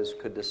Colorado is,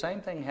 could the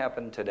same thing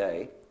happen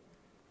today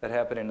that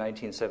happened in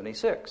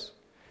 1976?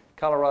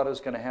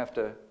 Colorado's going to have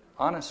to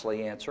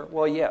honestly answer,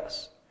 well,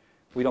 yes.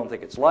 We don't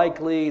think it's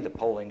likely. The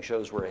polling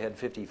shows we're ahead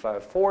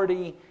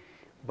 55-40.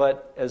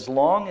 But as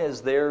long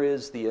as there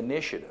is the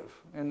initiative,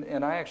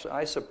 and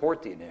I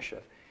support the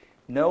initiative,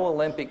 no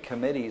Olympic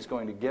committee is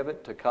going to give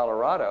it to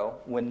Colorado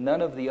when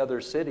none of the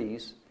other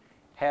cities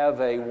have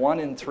a 1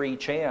 in 3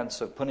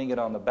 chance of putting it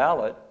on the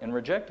ballot and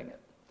rejecting it.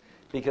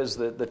 Because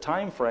the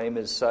time frame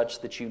is such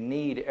that you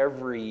need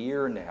every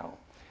year now.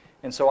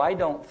 And so I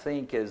don't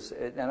think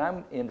and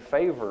I'm in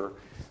favor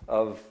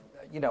of,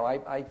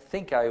 I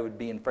think I would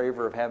be in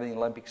favor of having the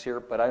Olympics here,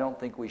 but I don't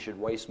think we should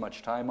waste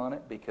much time on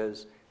it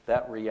because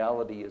that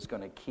reality is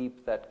going to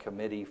keep that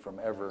committee from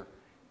ever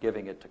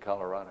giving it to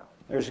Colorado.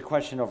 There's a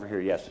question over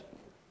here, yes.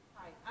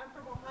 Hi, I'm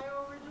from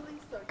Ohio originally,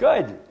 so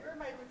Good. You're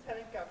my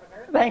lieutenant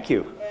governor. Thank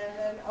you. And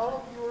then all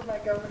of you were my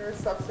governors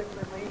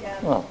subsequently,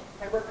 and Well.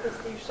 I worked with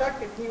Steve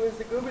Shuck, and he was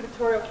the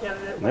gubernatorial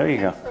candidate. There you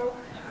go. So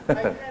I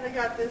kind of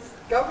got this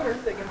governor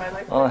thing in my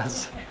life. Oh,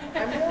 that's...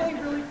 I'm really,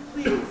 really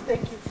pleased.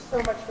 Thank you so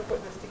much for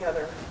putting this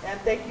together. And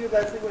thank you,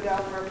 Leslie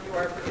Waddell, wherever you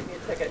are, for giving me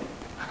a ticket.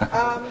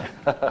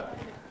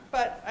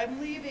 But I'm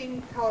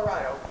leaving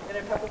Colorado in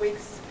a couple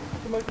weeks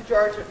to move to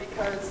Georgia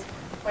because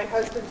my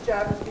husband's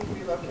job is being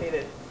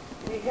relocated.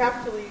 We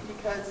have to leave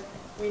because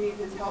we need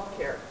his health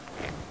care.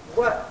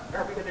 What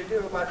are we going to do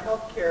about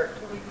health care?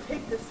 Can we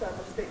take this on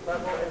the state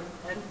level?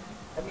 And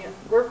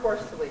we're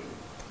forced to leave.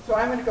 So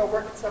I'm going to go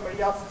work at somebody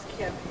else's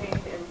campaign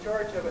in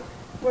Georgia, but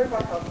what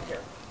about health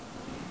care?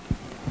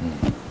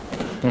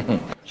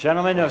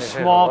 Gentlemen, a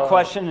small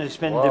question that's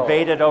been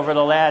debated over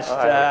the last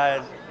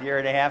year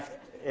and a half.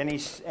 Any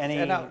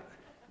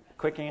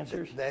quick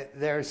answers?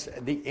 There's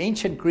the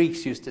ancient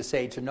Greeks used to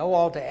say, to know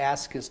all to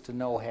ask is to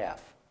know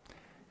half.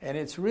 And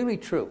it's really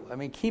true. I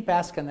mean, keep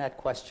asking that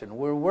question.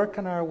 We're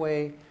working our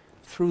way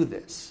through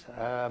this.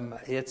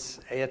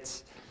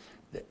 It's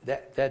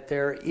that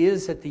there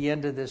is at the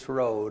end of this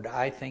road,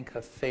 I think,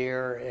 a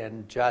fair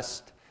and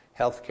just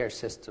healthcare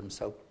system.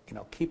 So,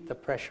 keep the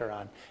pressure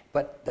on.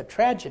 But the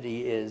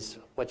tragedy is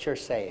what you're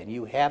saying.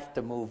 You have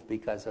to move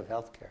because of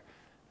healthcare.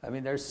 I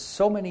mean, there's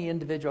so many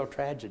individual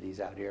tragedies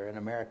out here in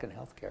American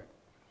healthcare.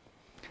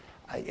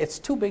 It's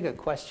too big a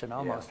question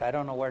almost. Yeah. I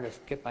don't know where to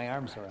get my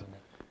arms around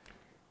it.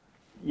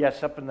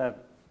 Yes, up in the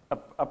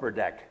upper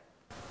deck.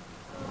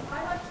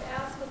 I'd like to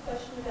ask a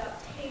question about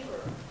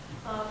Tabor.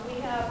 We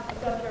have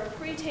a governor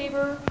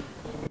pre-Tabor,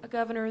 a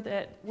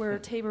governor where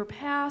Tabor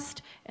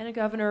passed, and a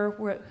governor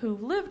who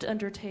lived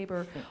under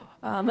Tabor.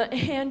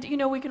 And,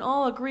 we can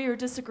all agree or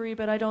disagree,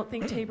 but I don't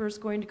think Tabor is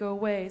going to go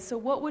away. So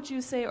what would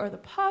you say are the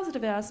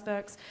positive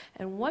aspects,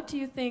 and what do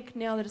you think,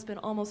 now that it's been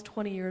almost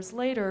 20 years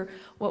later,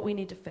 what we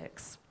need to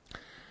fix?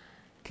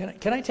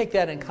 Can I take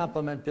that and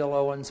compliment Bill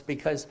Owens?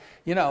 Because,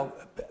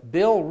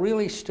 Bill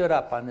really stood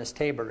up on this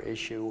Tabor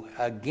issue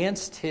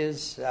against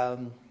his,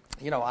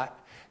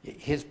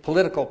 his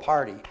political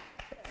party.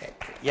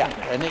 Yeah,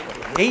 and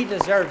he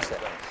deserves it.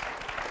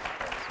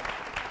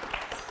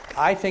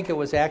 I think it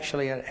was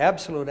actually an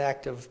absolute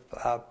act of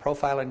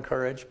profile and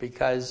courage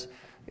because,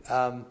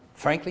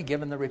 frankly,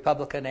 given the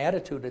Republican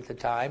attitude at the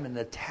time and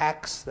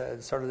the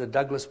sort of the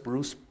Douglas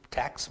Bruce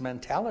tax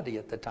mentality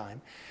at the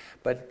time,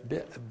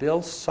 but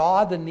Bill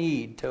saw the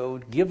need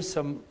to give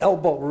some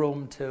elbow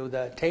room to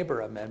the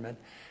Tabor Amendment,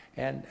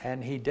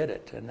 and he did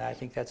it, and I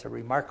think that's a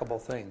remarkable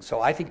thing.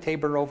 So I think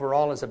Tabor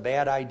overall is a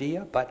bad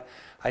idea, but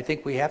I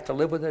think we have to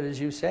live with it, as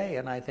you say,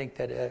 and I think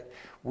that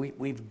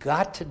we've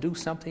got to do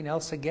something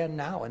else again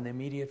now in the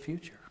immediate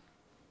future.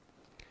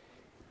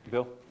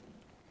 Bill?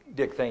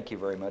 Dick, thank you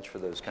very much for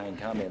those kind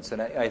comments,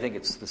 and I think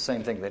it's the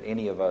same thing that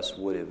any of us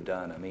would have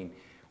done. I mean,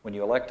 when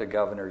you elect a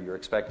governor, you're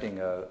expecting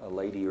a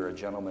lady or a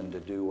gentleman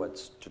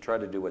to try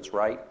to do what's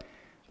right.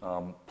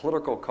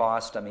 Political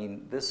cost,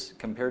 this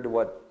compared to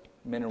what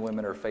men and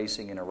women are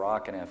facing in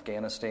Iraq and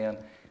Afghanistan,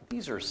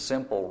 these are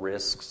simple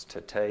risks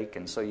to take,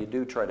 and so you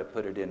do try to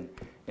put it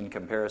in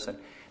comparison.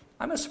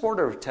 I'm a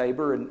supporter of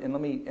Tabor,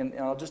 and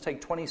I'll just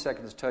take 20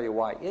 seconds to tell you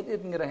why. It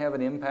isn't going to have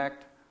an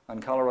impact on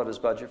Colorado's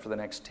budget for the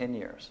next 10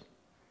 years.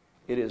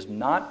 It is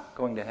not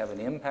going to have an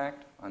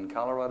impact on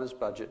Colorado's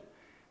budget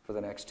for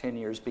the next 10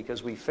 years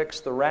because we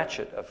fixed the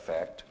ratchet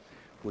effect,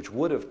 which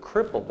would have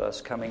crippled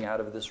us coming out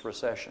of this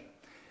recession.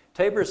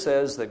 Tabor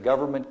says that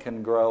government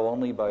can grow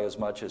only by as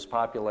much as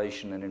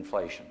population and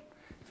inflation.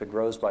 If it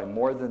grows by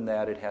more than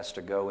that, it has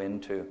to go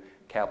into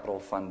capital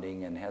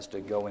funding and has to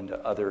go into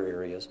other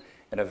areas.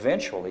 And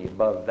eventually,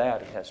 above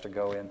that, it has to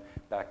go in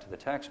back to the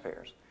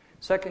taxpayers.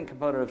 Second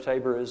component of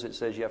Tabor is it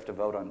says you have to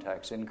vote on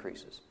tax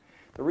increases.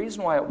 The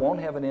reason why it won't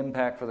have an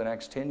impact for the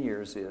next 10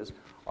 years is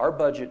our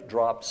budget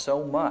dropped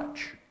so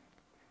much,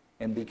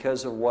 and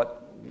because of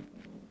what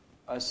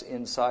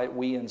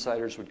we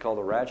insiders would call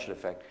the ratchet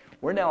effect,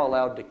 we're now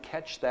allowed to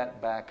catch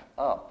that back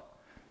up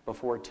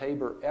before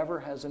Tabor ever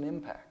has an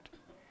impact.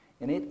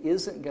 And it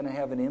isn't going to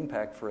have an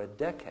impact for a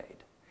decade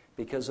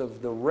because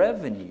of the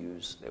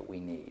revenues that we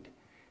need.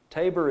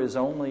 Tabor is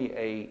only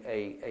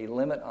a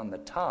limit on the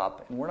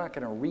top, and we're not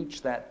going to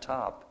reach that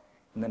top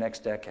in the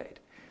next decade.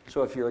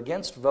 So if you're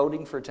against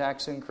voting for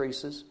tax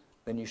increases,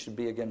 then you should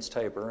be against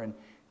Tabor, and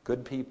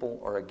good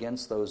people are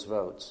against those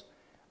votes.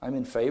 I'm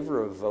in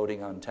favor of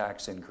voting on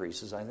tax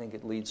increases. I think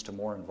it leads to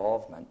more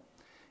involvement.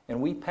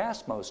 And we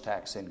passed most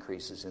tax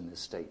increases in this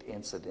state,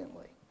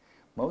 incidentally.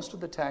 Most of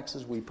the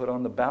taxes we put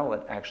on the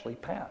ballot actually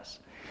pass.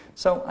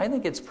 So I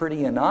think it's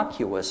pretty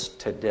innocuous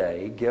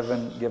today,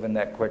 given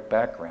that quick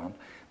background,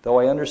 though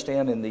I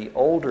understand in the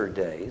older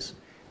days,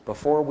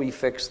 before we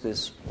fixed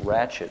this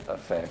ratchet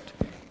effect,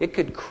 it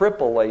could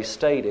cripple a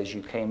state as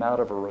you came out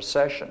of a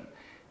recession.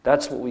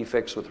 That's what we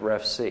fixed with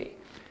Ref C.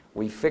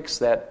 We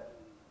fixed that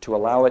to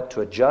allow it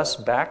to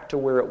adjust back to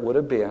where it would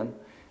have been,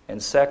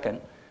 and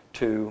second,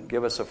 to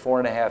give us a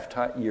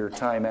 4.5-year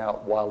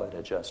timeout while it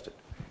adjusted.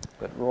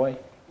 But Roy?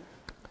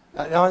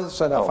 No, that's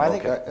enough. Oh, I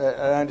think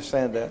okay. I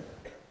understand that.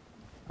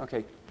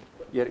 Okay.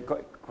 You had a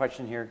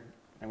question here?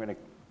 I'm going to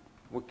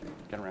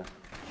get around.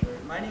 Sure.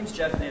 My name's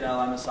Jeff Nadell.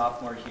 I'm a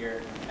sophomore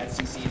here at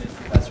CC and as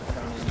Professor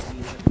Cronin's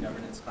leadership and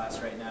governance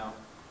class right now.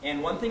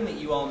 And one thing that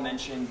you all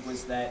mentioned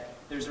was that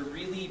needs to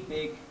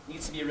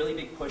be a really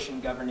big push in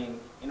governing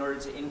in order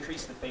to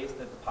increase the faith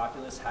that the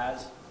populace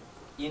has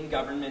in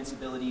government's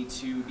ability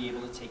to be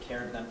able to take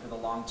care of them for the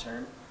long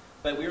term.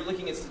 But we were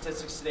looking at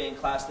statistics today in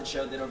class that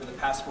showed that over the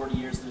past 40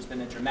 years there's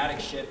been a dramatic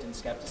shift in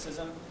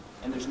skepticism,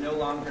 and there's no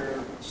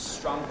longer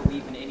strong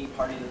belief in any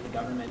party that the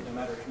government, no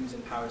matter who's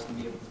in power, is going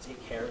to be able to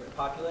take care of the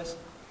populace.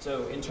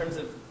 So in terms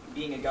of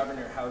being a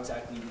governor, how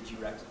exactly would you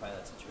rectify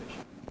that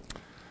situation?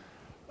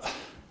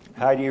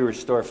 How do you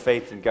restore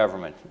faith in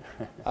government?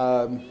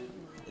 The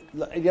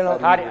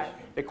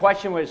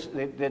question was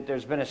that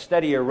there's been a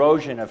steady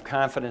erosion of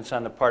confidence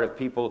on the part of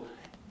people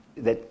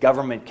that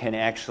government can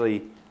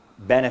actually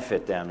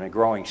benefit them, and a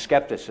growing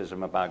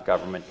skepticism about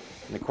government.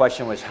 And the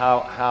question was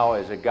how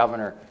as a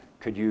governor,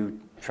 could you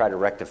try to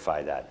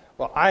rectify that?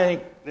 Well, I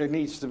think there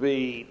needs to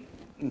be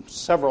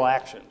several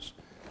actions.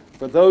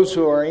 For those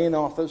who are in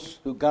office,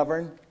 who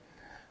govern,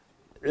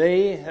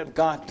 they have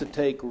got to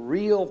take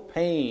real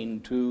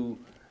pain to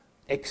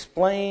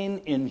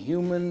explain in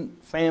human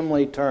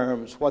family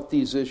terms what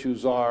these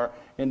issues are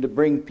and to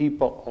bring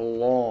people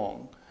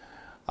along.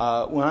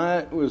 When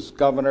I was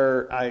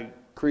governor, I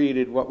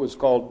created what was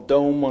called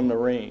Dome on the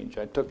Range.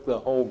 I took the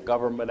whole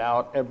government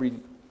out every,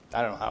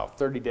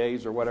 30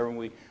 days or whatever, and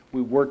we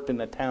worked in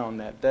the town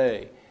that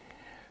day.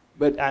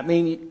 But, I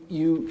mean,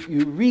 you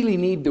really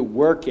need to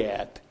work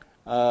at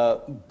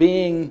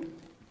being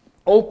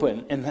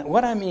open. And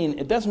what I mean,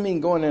 it doesn't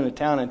mean going into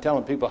town and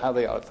telling people how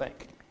they ought to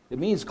think. It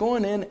means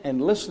going in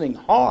and listening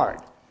hard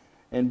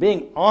and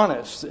being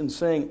honest and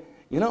saying,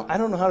 I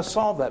don't know how to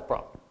solve that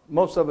problem.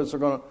 Most of us are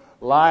going to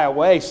lie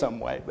away some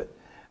way, but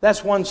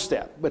that's one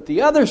step. But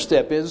the other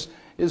step is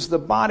the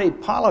body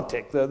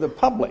politic, the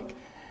public.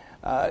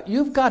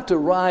 You've got to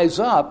rise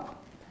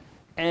up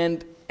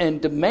and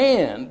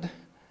demand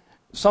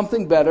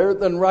something better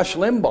than Rush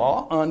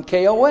Limbaugh on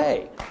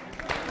KOA.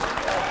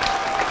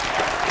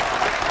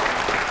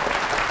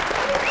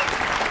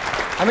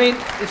 I mean,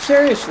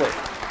 seriously.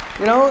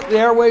 The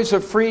airways are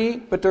free,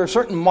 but there are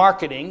certain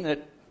marketing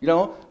that,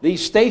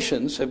 these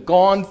stations have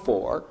gone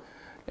for.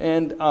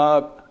 And,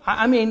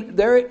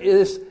 there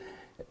is...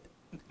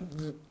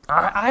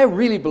 I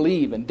really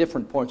believe in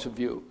different points of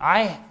view.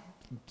 I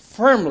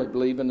firmly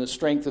believe in the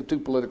strength of two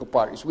political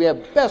parties. We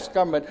have best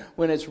government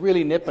when it's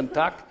really nip and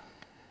tuck.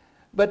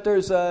 But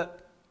there's a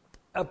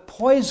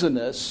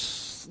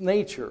poisonous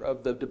nature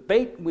of the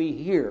debate we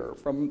hear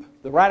from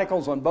the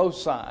radicals on both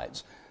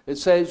sides. It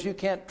says you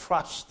can't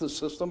trust the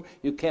system,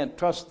 you can't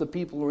trust the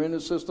people who are in the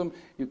system,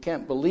 you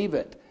can't believe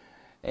it.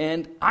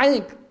 And I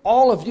think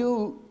all of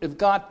you have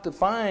got to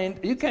find,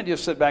 you can't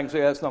just sit back and say,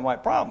 that's not my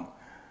problem.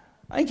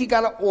 I think you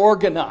got to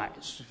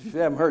organize, if you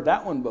haven't heard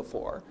that one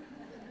before.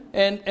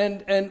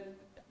 And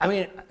I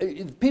mean,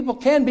 people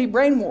can be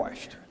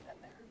brainwashed.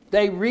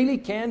 They really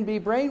can be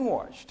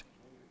brainwashed.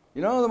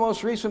 The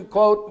most recent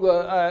quote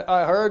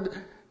I heard,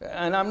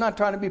 and I'm not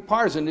trying to be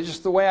partisan, it's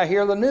just the way I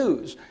hear the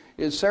news,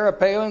 is Sarah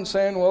Palin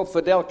saying, well,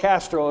 Fidel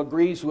Castro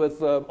agrees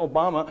with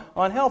Obama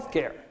on health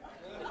care.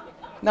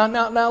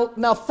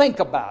 Now think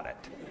about it.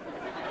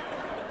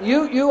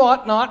 You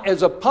ought not,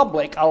 as a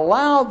public,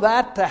 allow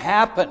that to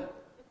happen.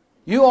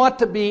 You ought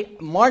to be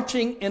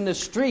marching in the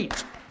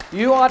streets.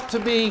 You ought to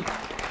be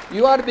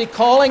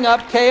calling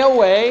up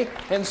KOA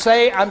and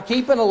say, I'm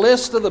keeping a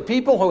list of the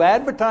people who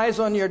advertise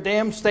on your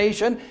damn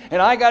station,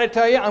 and I got to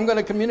tell you, I'm going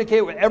to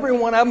communicate with every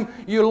one of them.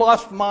 You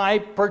lost my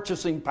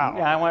purchasing power.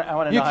 Yeah, I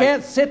want to you know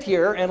can't sit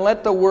here and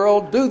let the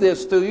world do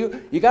this to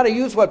you. You got to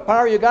use what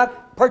power you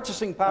got.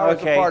 Purchasing power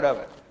is a part of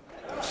it.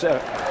 So...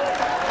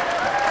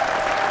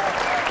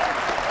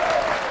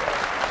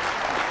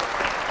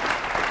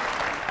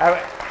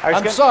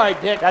 I'm sorry,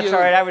 Dick. That's all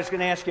right. I was going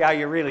to ask you how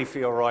you really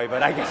feel, Roy,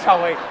 but I guess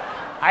I'll wait.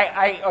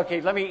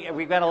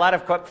 We've got a lot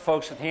of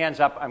folks with hands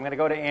up. I'm going to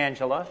go to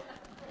Angela,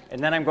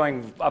 and then I'm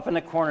going up in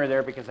the corner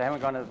there because I haven't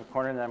gone to the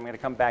corner, and then I'm going to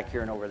come back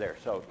here and over there.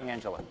 So,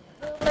 Angela.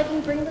 If I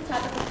can bring the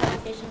topic of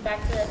conversation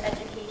back to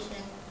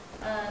education,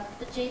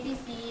 the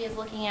JBC is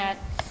looking at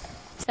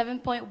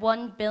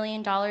 $7.1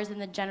 billion in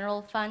the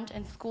general fund,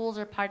 and schools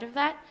are part of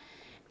that.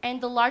 And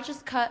the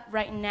largest cut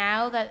right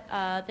now that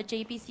the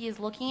JBC is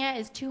looking at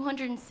is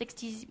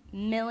 $260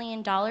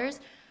 million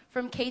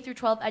from K through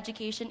 12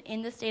 education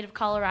in the state of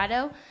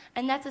Colorado,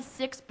 and that's a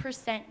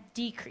 6%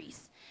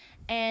 decrease.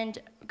 And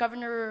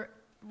Governor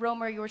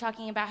Romer, you were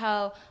talking about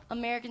how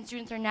American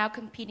students are now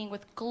competing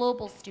with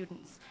global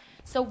students.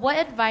 So what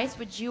advice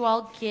would you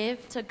all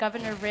give to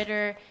Governor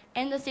Ritter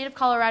and the state of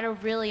Colorado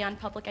really on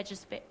public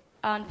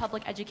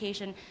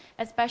education,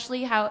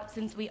 especially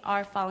since we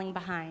are falling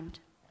behind?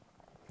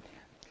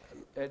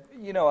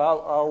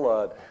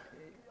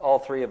 All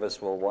three of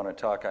us will want to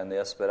talk on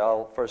this, but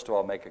I'll first of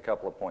all make a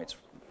couple of points.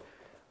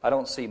 I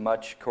don't see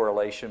much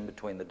correlation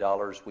between the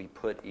dollars we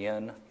put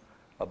in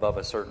above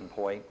a certain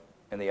point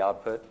and the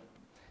output.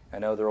 I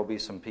know there will be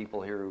some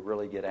people here who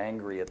really get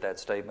angry at that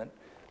statement,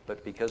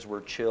 but because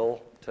we're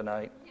chill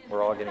tonight,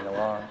 we're all getting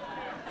along.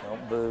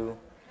 Don't boo.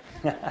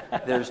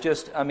 There's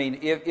just,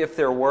 if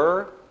there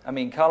were,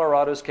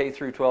 Colorado's K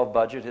through 12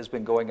 budget has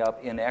been going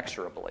up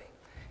inexorably.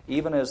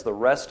 Even as the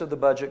rest of the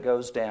budget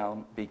goes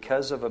down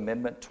because of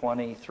Amendment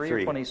 23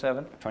 or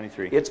 27?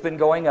 23. It's been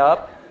going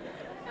up.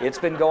 It's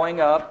been going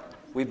up.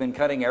 We've been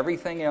cutting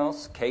everything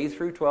else. K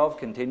through 12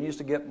 continues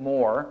to get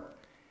more.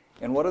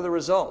 And what are the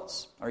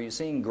results? Are you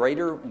seeing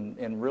greater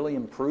and really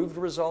improved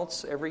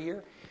results every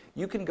year?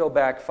 You can go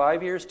back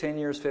 5 years, 10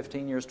 years,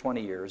 15 years,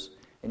 20 years,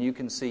 and you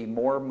can see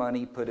more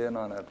money put in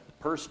on a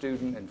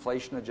per-student,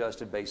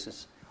 inflation-adjusted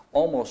basis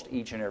almost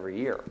each and every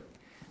year.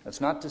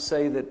 That's not to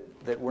say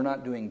that we're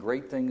not doing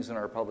great things in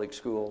our public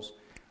schools,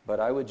 but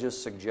I would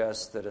just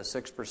suggest that a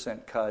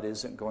 6% cut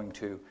isn't going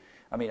to...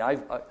 I'm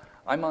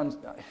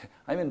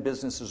in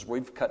businesses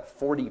where we've cut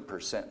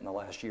 40% in the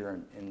last year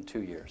in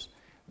 2 years.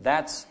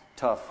 That's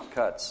tough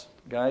cuts.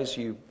 Guys,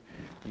 you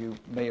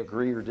may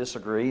agree or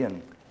disagree.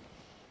 And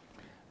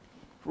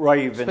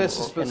Roy, you've been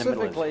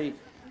specifically,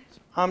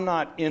 I'm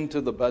not into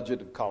the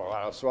budget of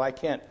Colorado, so I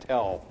can't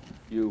tell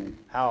you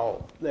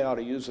how they ought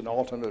to use an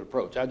alternate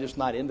approach. I'm just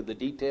not into the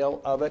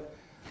detail of it.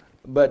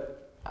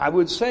 But I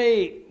would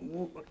say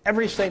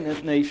every state in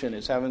this nation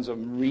is having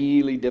some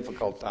really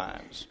difficult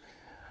times.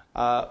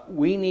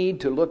 We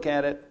need to look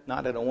at it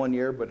not at a 1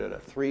 year, but at a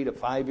 3 to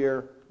 5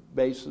 year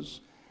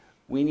basis.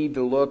 We need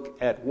to look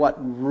at what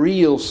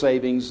real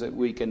savings that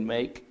we can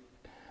make.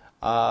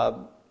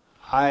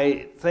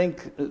 I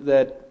think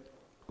that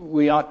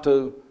we ought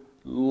to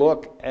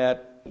look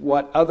at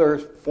what other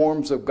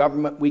forms of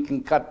government we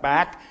can cut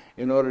back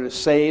in order to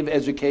save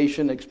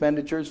education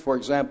expenditures. For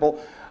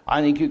example,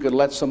 I think you could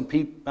let some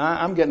people...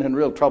 I'm getting in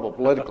real trouble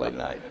politically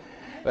tonight.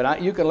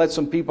 But you can let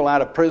some people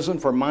out of prison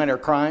for minor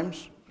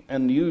crimes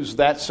and use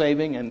that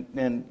saving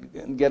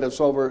and get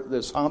us over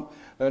this hump.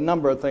 There are a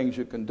number of things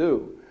you can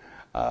do.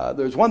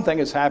 There's one thing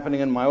that's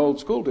happening in my old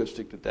school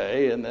district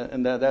today,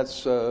 and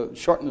that's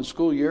shorten the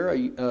school year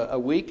a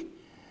week.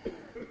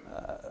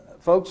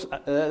 Folks,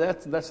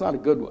 that's not a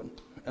good one.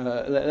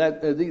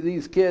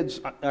 These kids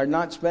are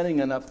not spending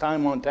enough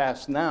time on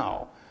task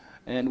now,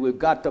 and we've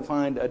got to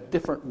find a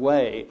different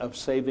way of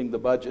saving the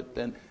budget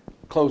than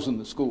closing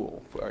the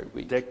school for a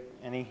week. Dick,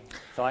 any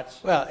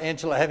thoughts? Well,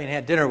 Angela, having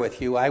had dinner with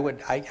you,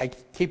 I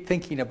keep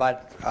thinking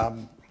about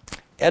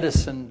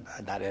Emerson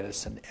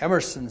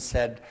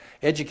said,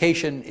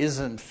 education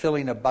isn't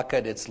filling a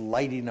bucket, it's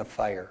lighting a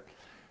fire.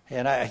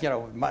 And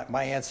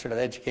my answer to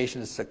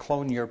education is to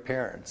clone your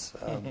parents.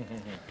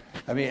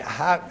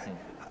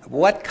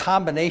 What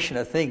combination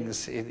of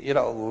things,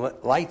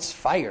 lights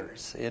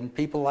fires in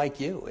people like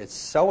you? It's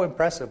so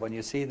impressive when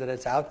you see that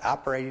it's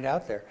operating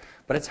out there.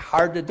 But it's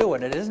hard to do,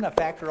 and it isn't a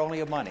factor only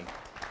of money.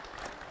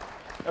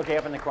 Okay,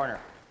 up in the corner.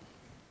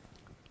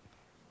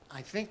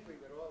 I think we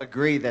would all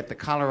agree that the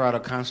Colorado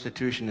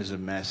Constitution is a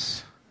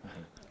mess.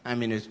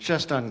 It's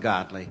just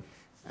ungodly.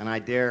 And I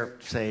dare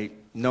say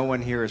no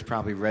one here has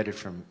probably read it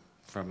from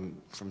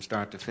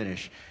start to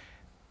finish.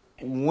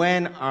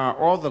 When are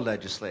all the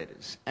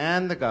legislators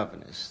and the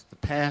governors, the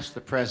past,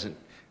 the present,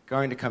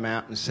 going to come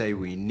out and say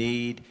we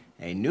need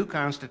a new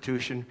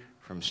Constitution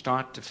from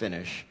start to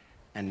finish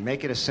and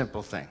make it a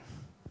simple thing?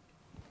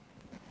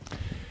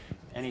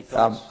 Any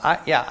thoughts?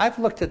 I've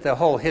looked at the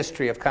whole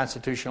history of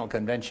constitutional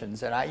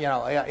conventions, and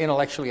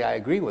intellectually I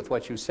agree with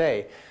what you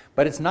say,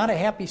 but it's not a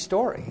happy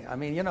story.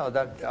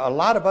 A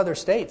lot of other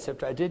states have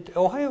tried.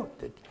 Ohio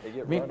did. They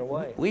get run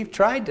away. We've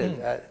tried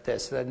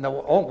this. And the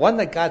one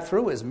that got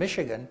through is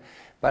Michigan,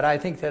 but I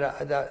think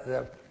that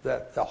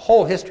the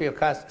whole history of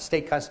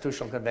state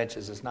constitutional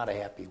conventions is not a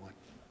happy one.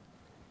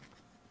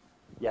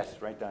 Yes,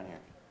 right down here.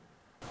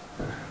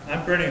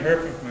 I'm Bernie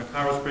Herpin from the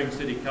Colorado Springs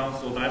City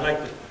Council, and I'd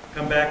like to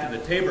come back to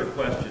the Tabor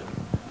question.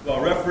 While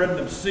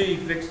Referendum C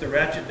fixed the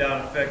ratchet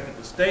down effect at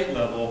the state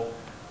level,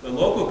 the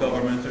local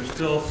governments are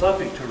still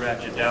subject to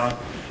ratchet down,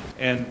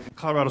 and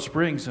Colorado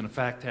Springs, in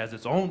fact, has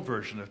its own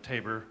version of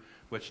Tabor,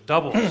 which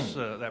doubles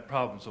that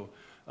problem. So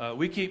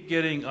we keep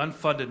getting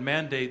unfunded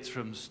mandates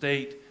from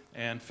state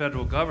and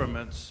federal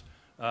governments.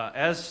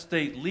 As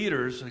state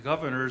leaders and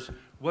governors,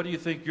 what do you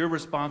think your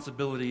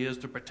responsibility is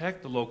to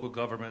protect the local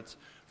governments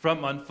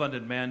from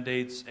unfunded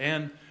mandates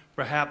and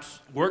perhaps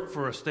work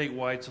for a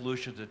statewide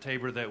solution to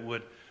Tabor that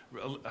would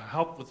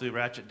help with the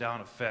ratchet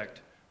down effect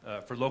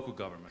for local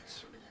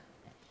governments?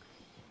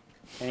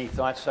 Any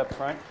thoughts up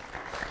front?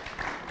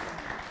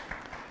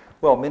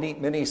 Well,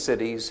 many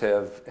cities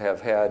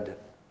have had,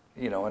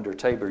 under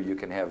Tabor you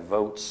can have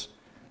votes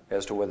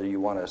as to whether you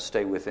want to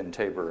stay within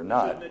Tabor or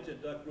not.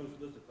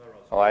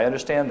 Oh, I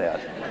understand that.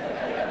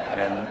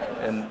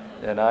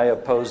 And I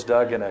opposed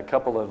Doug in a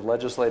couple of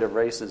legislative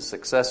races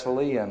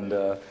successfully and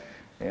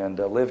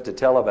lived to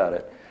tell about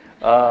it.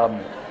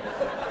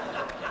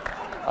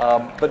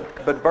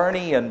 But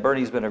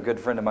Bernie's been a good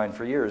friend of mine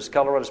for years.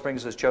 Colorado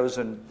Springs has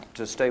chosen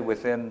to stay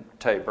within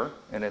Tabor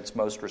in its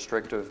most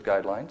restrictive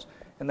guidelines,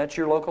 and that's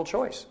your local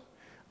choice.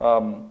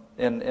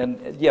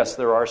 And yes,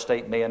 there are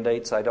state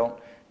mandates. I don't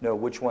know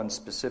which one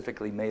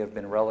specifically may have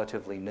been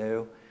relatively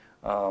new,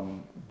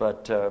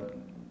 but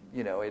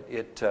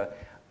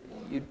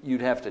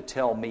you'd have to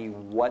tell me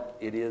what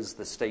it is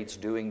the state's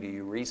doing to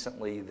you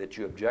recently that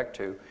you object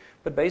to.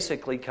 But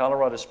basically,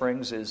 Colorado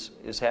Springs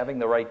is having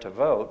the right to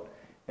vote,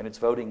 and it's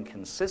voting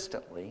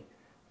consistently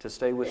to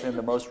stay within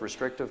the most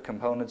restrictive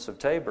components of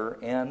Tabor,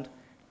 and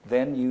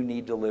then you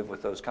need to live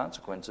with those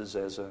consequences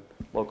as a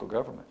local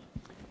government.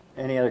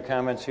 Any other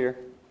comments here?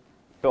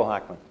 Bill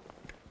Hockman.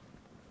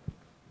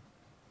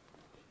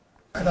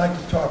 I'd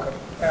like to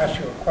ask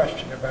you a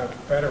question about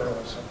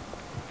federalism.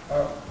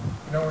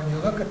 When you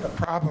look at the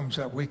problems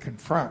that we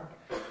confront,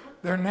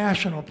 they're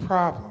national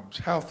problems.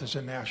 Health is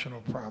a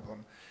national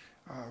problem.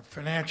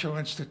 Financial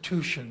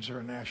institutions are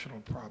a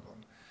national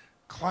problem.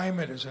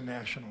 Climate is a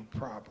national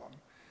problem.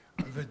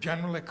 The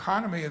general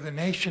economy of the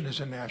nation is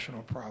a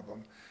national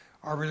problem.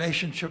 Our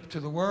relationship to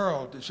the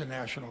world is a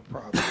national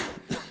problem.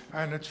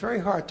 And it's very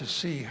hard to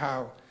see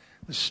how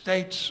the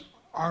states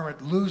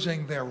aren't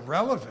losing their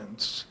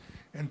relevance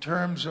in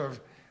terms of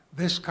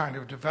this kind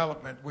of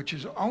development, which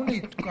is only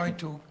going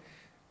to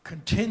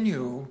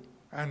continue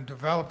and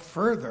develop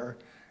further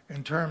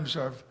in terms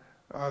of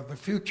the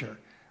future.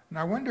 And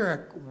I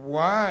wonder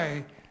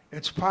why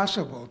it's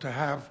possible to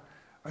have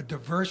a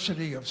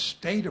diversity of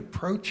state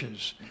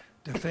approaches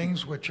to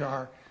things which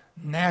are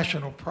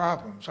national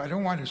problems. I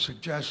don't want to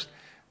suggest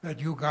that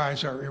you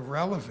guys are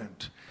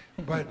irrelevant,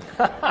 but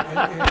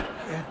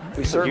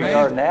we certainly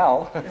are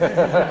now.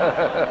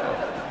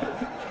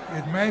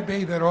 It may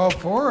be that all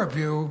four of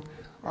you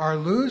are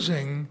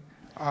losing,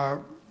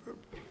 in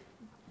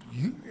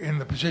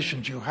the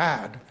positions you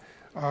had,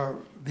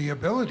 the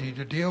ability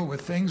to deal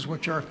with things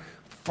which are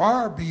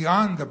far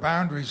beyond the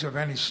boundaries of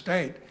any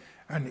state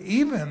and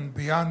even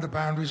beyond the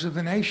boundaries of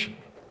the nation.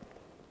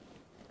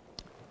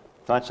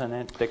 Thoughts on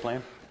that, Dick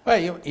Lamb? Well,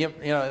 you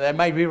know that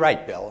might be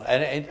right, Bill,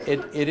 and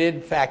it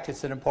in fact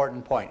it's an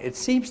important point. It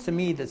seems to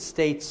me that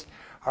states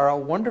are a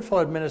wonderful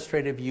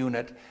administrative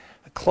unit,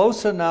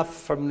 close enough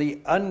from the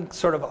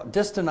sort of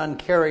distant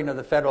uncaring of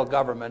the federal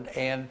government,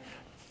 and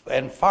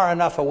far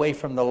enough away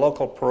from the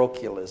local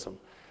parochialism.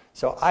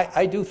 So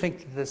I do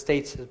think the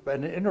states is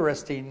an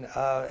interesting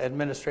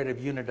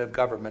administrative unit of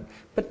government,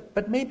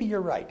 but maybe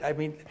you're right. I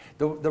mean,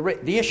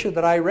 the issue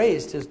that I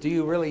raised is, do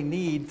you really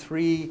need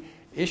three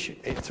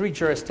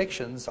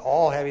jurisdictions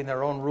all having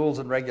their own rules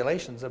and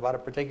regulations about a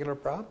particular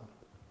problem?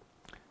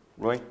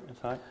 Roy,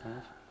 thought?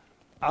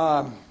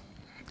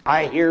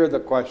 I hear the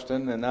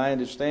question, and I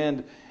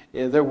understand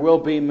there will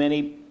be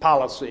many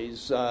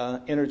policies,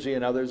 energy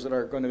and others, that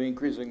are going to be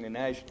increasingly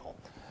national.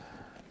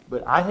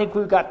 But I think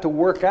we've got to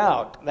work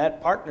out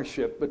that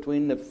partnership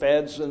between the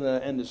feds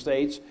and the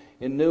states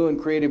in new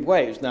and creative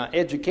ways. Now,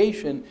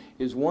 education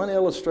is one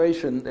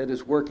illustration that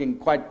is working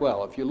quite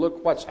well. If you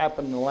look what's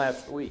happened in the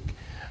last week,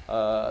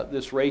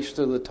 this race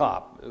to the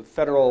top,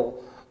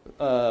 federal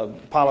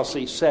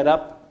policy set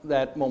up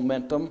that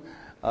momentum.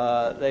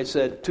 They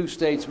said 2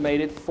 states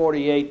made it,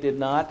 48 did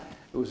not.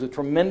 It was a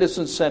tremendous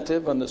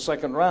incentive on the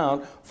second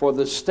round for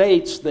the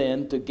states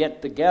then to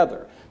get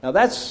together. Now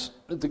that's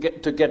to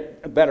get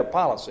a better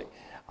policy.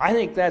 I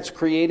think that's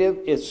creative.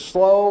 It's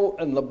slow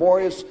and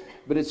laborious,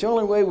 but it's the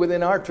only way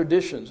within our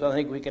traditions I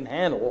think we can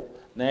handle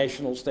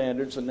national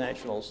standards and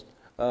nationals.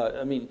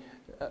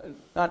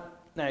 Not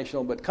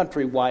national, but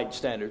countrywide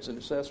standards and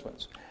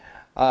assessments.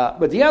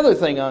 But the other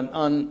thing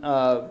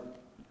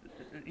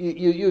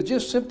you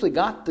just simply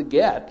got to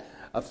get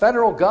a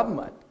federal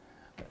government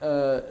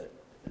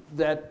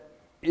that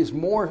is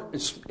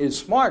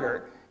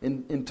smarter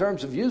in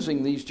terms of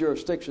using these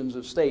jurisdictions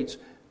of states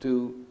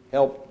to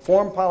help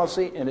form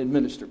policy and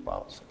administer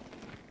policy.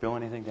 Bill,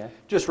 anything to add?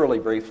 Just really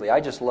briefly, I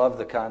just love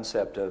the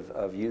concept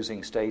of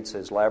using states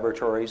as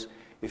laboratories.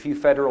 If you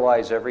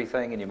federalize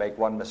everything and you make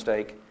one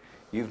mistake,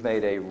 you've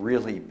made a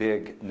really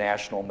big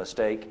national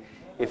mistake.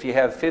 If you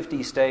have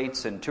 50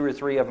 states and 2 or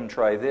 3 of them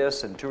try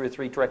this and 2 or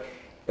 3 try,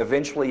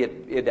 eventually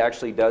it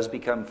actually does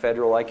become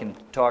federal. I can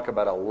talk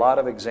about a lot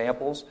of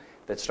examples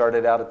that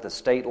started out at the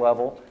state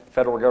level.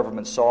 Federal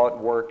government saw it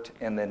worked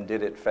and then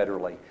did it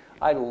federally.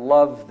 I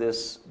love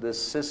this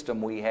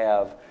system we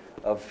have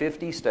of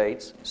 50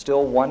 states,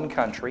 still one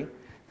country.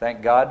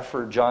 Thank God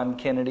for John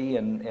Kennedy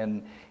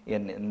and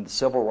in the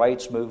civil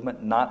rights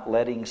movement not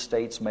letting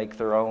states make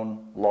their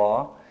own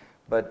law.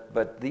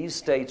 But these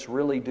states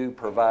really do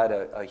provide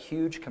a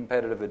huge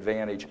competitive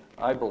advantage,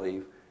 I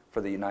believe, for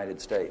the United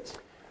States.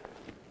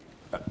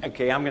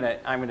 Okay, I'm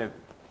gonna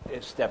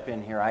step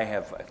in here. I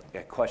have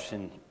a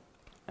question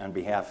on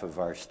behalf of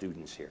our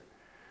students here.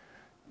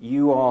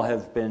 You all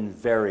have been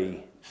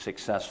very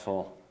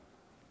successful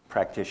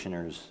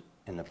practitioners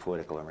in the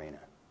political arena,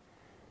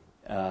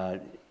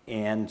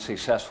 and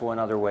successful in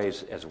other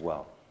ways as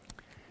well.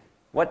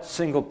 What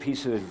single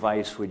piece of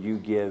advice would you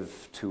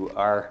give to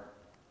our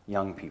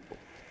young people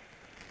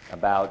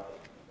about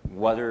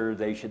whether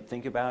they should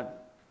think about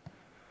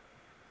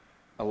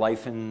a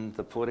life in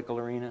the political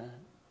arena,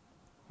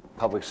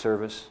 public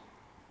service,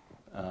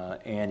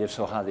 and if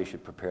so, how they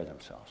should prepare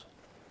themselves?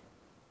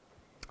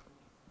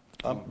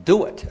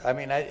 Do it. I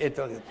mean,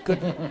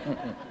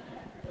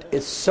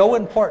 it's so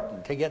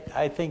important to get.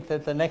 I think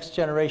that the next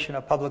generation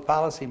of public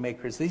policy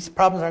makers, these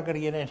problems aren't going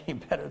to get any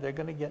better. They're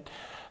going to get.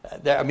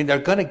 They're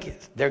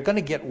going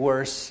to get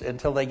worse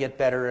until they get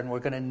better, and we're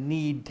going to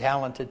need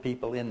talented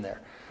people in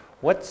there.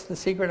 What's the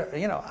secret?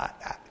 You know,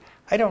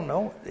 I don't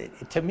know.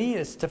 To me,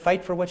 it's to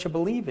fight for what you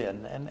believe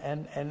in,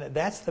 and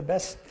that's the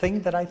best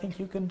thing that I think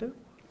you can do.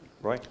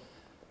 Right.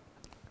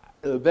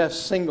 The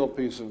best single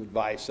piece of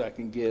advice I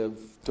can give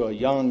to a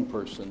young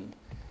person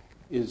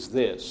is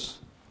this.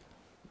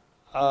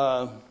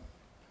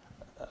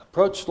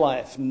 Approach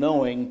life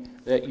knowing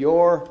that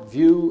your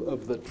view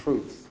of the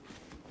truth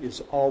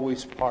is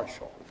always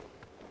partial.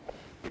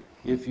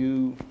 If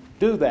you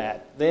do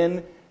that,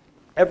 then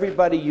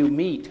everybody you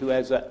meet who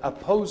has an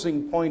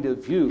opposing point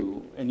of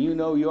view, and you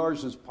know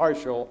yours is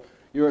partial,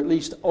 you're at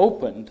least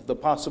open to the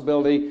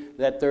possibility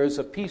that there's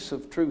a piece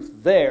of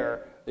truth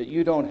there that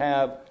you don't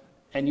have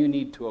and you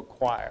need to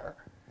acquire.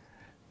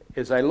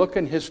 As I look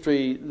in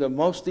history, the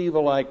most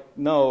evil I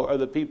know are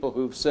the people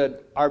who've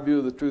said our view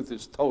of the truth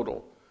is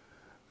total.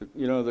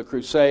 You know, the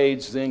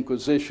Crusades, the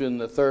Inquisition,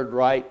 the Third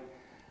Reich.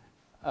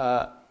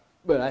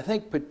 But I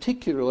think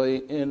particularly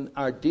in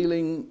our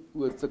dealing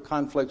with the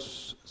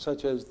conflicts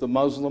such as the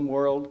Muslim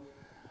world,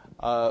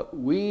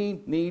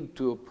 we need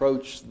to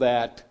approach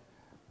that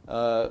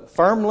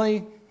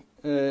firmly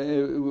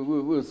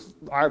with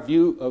our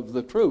view of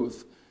the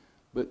truth,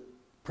 but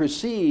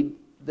proceed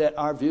that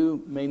our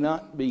view may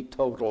not be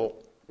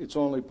total, it's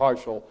only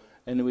partial,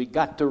 and we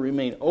got to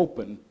remain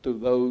open to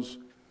those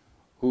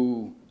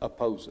who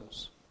oppose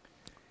us.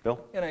 Bill?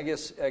 And I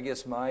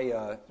guess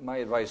my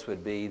advice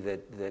would be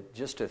that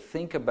just to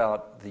think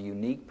about the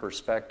unique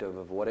perspective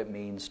of what it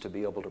means to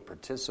be able to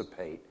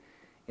participate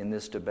in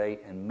this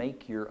debate and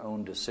make your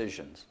own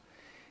decisions.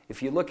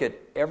 If you look at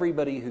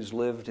everybody who's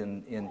lived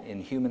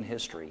in human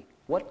history,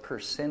 what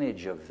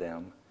percentage of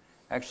them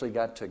actually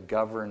got to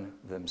govern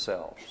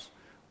themselves?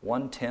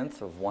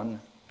 1/10 of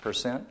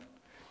 1%?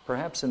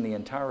 Perhaps in the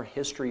entire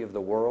history of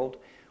the world?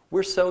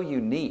 We're so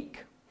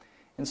unique.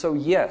 And so,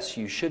 yes,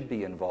 you should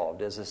be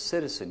involved. As a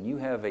citizen, you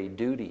have a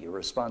duty, a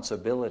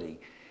responsibility.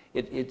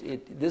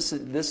 This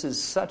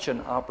is such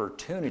an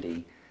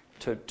opportunity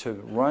to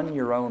run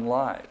your own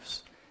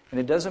lives. And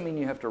it doesn't mean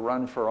you have to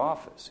run for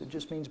office. It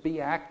just means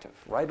be active.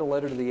 Write a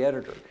letter to the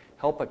editor.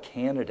 Help a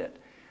candidate.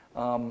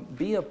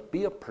 Be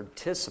a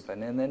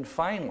participant. And then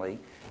finally,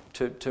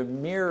 to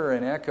mirror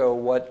and echo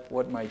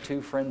what my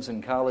two friends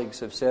and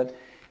colleagues have said,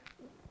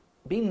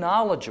 be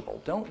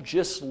knowledgeable. Don't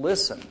just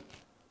listen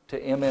to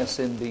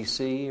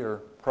MSNBC or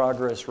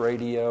Progress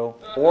Radio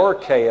or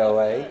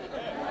KOA.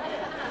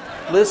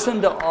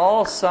 Listen to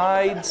all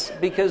sides,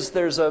 because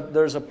there's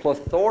a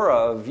plethora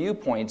of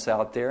viewpoints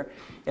out there,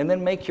 and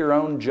then make your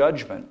own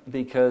judgment,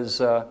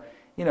 because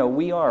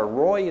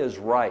Roy is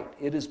right.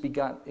 It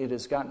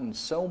has gotten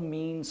so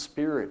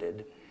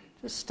mean-spirited.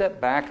 Just step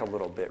back a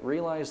little bit.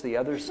 Realize the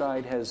other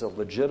side has a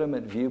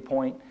legitimate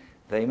viewpoint.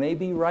 They may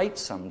be right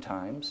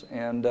sometimes,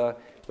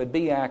 but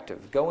be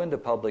active. Go into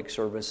public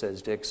service,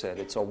 as Dick said.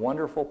 It's a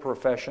wonderful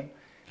profession.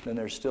 Then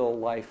there's still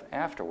life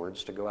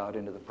afterwards to go out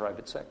into the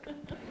private sector.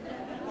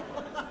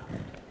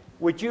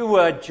 Would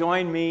you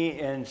join me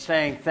in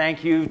saying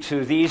thank you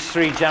to these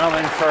three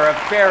gentlemen for a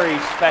very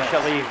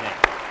special evening?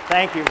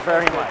 Thank you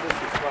very much.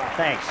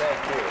 Thanks.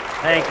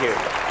 Thank you.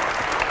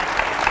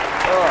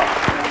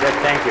 Dick,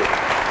 thank you.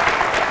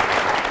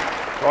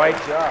 Roy?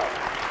 Good job.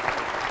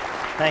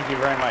 Thank you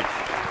very much.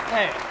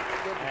 Hey.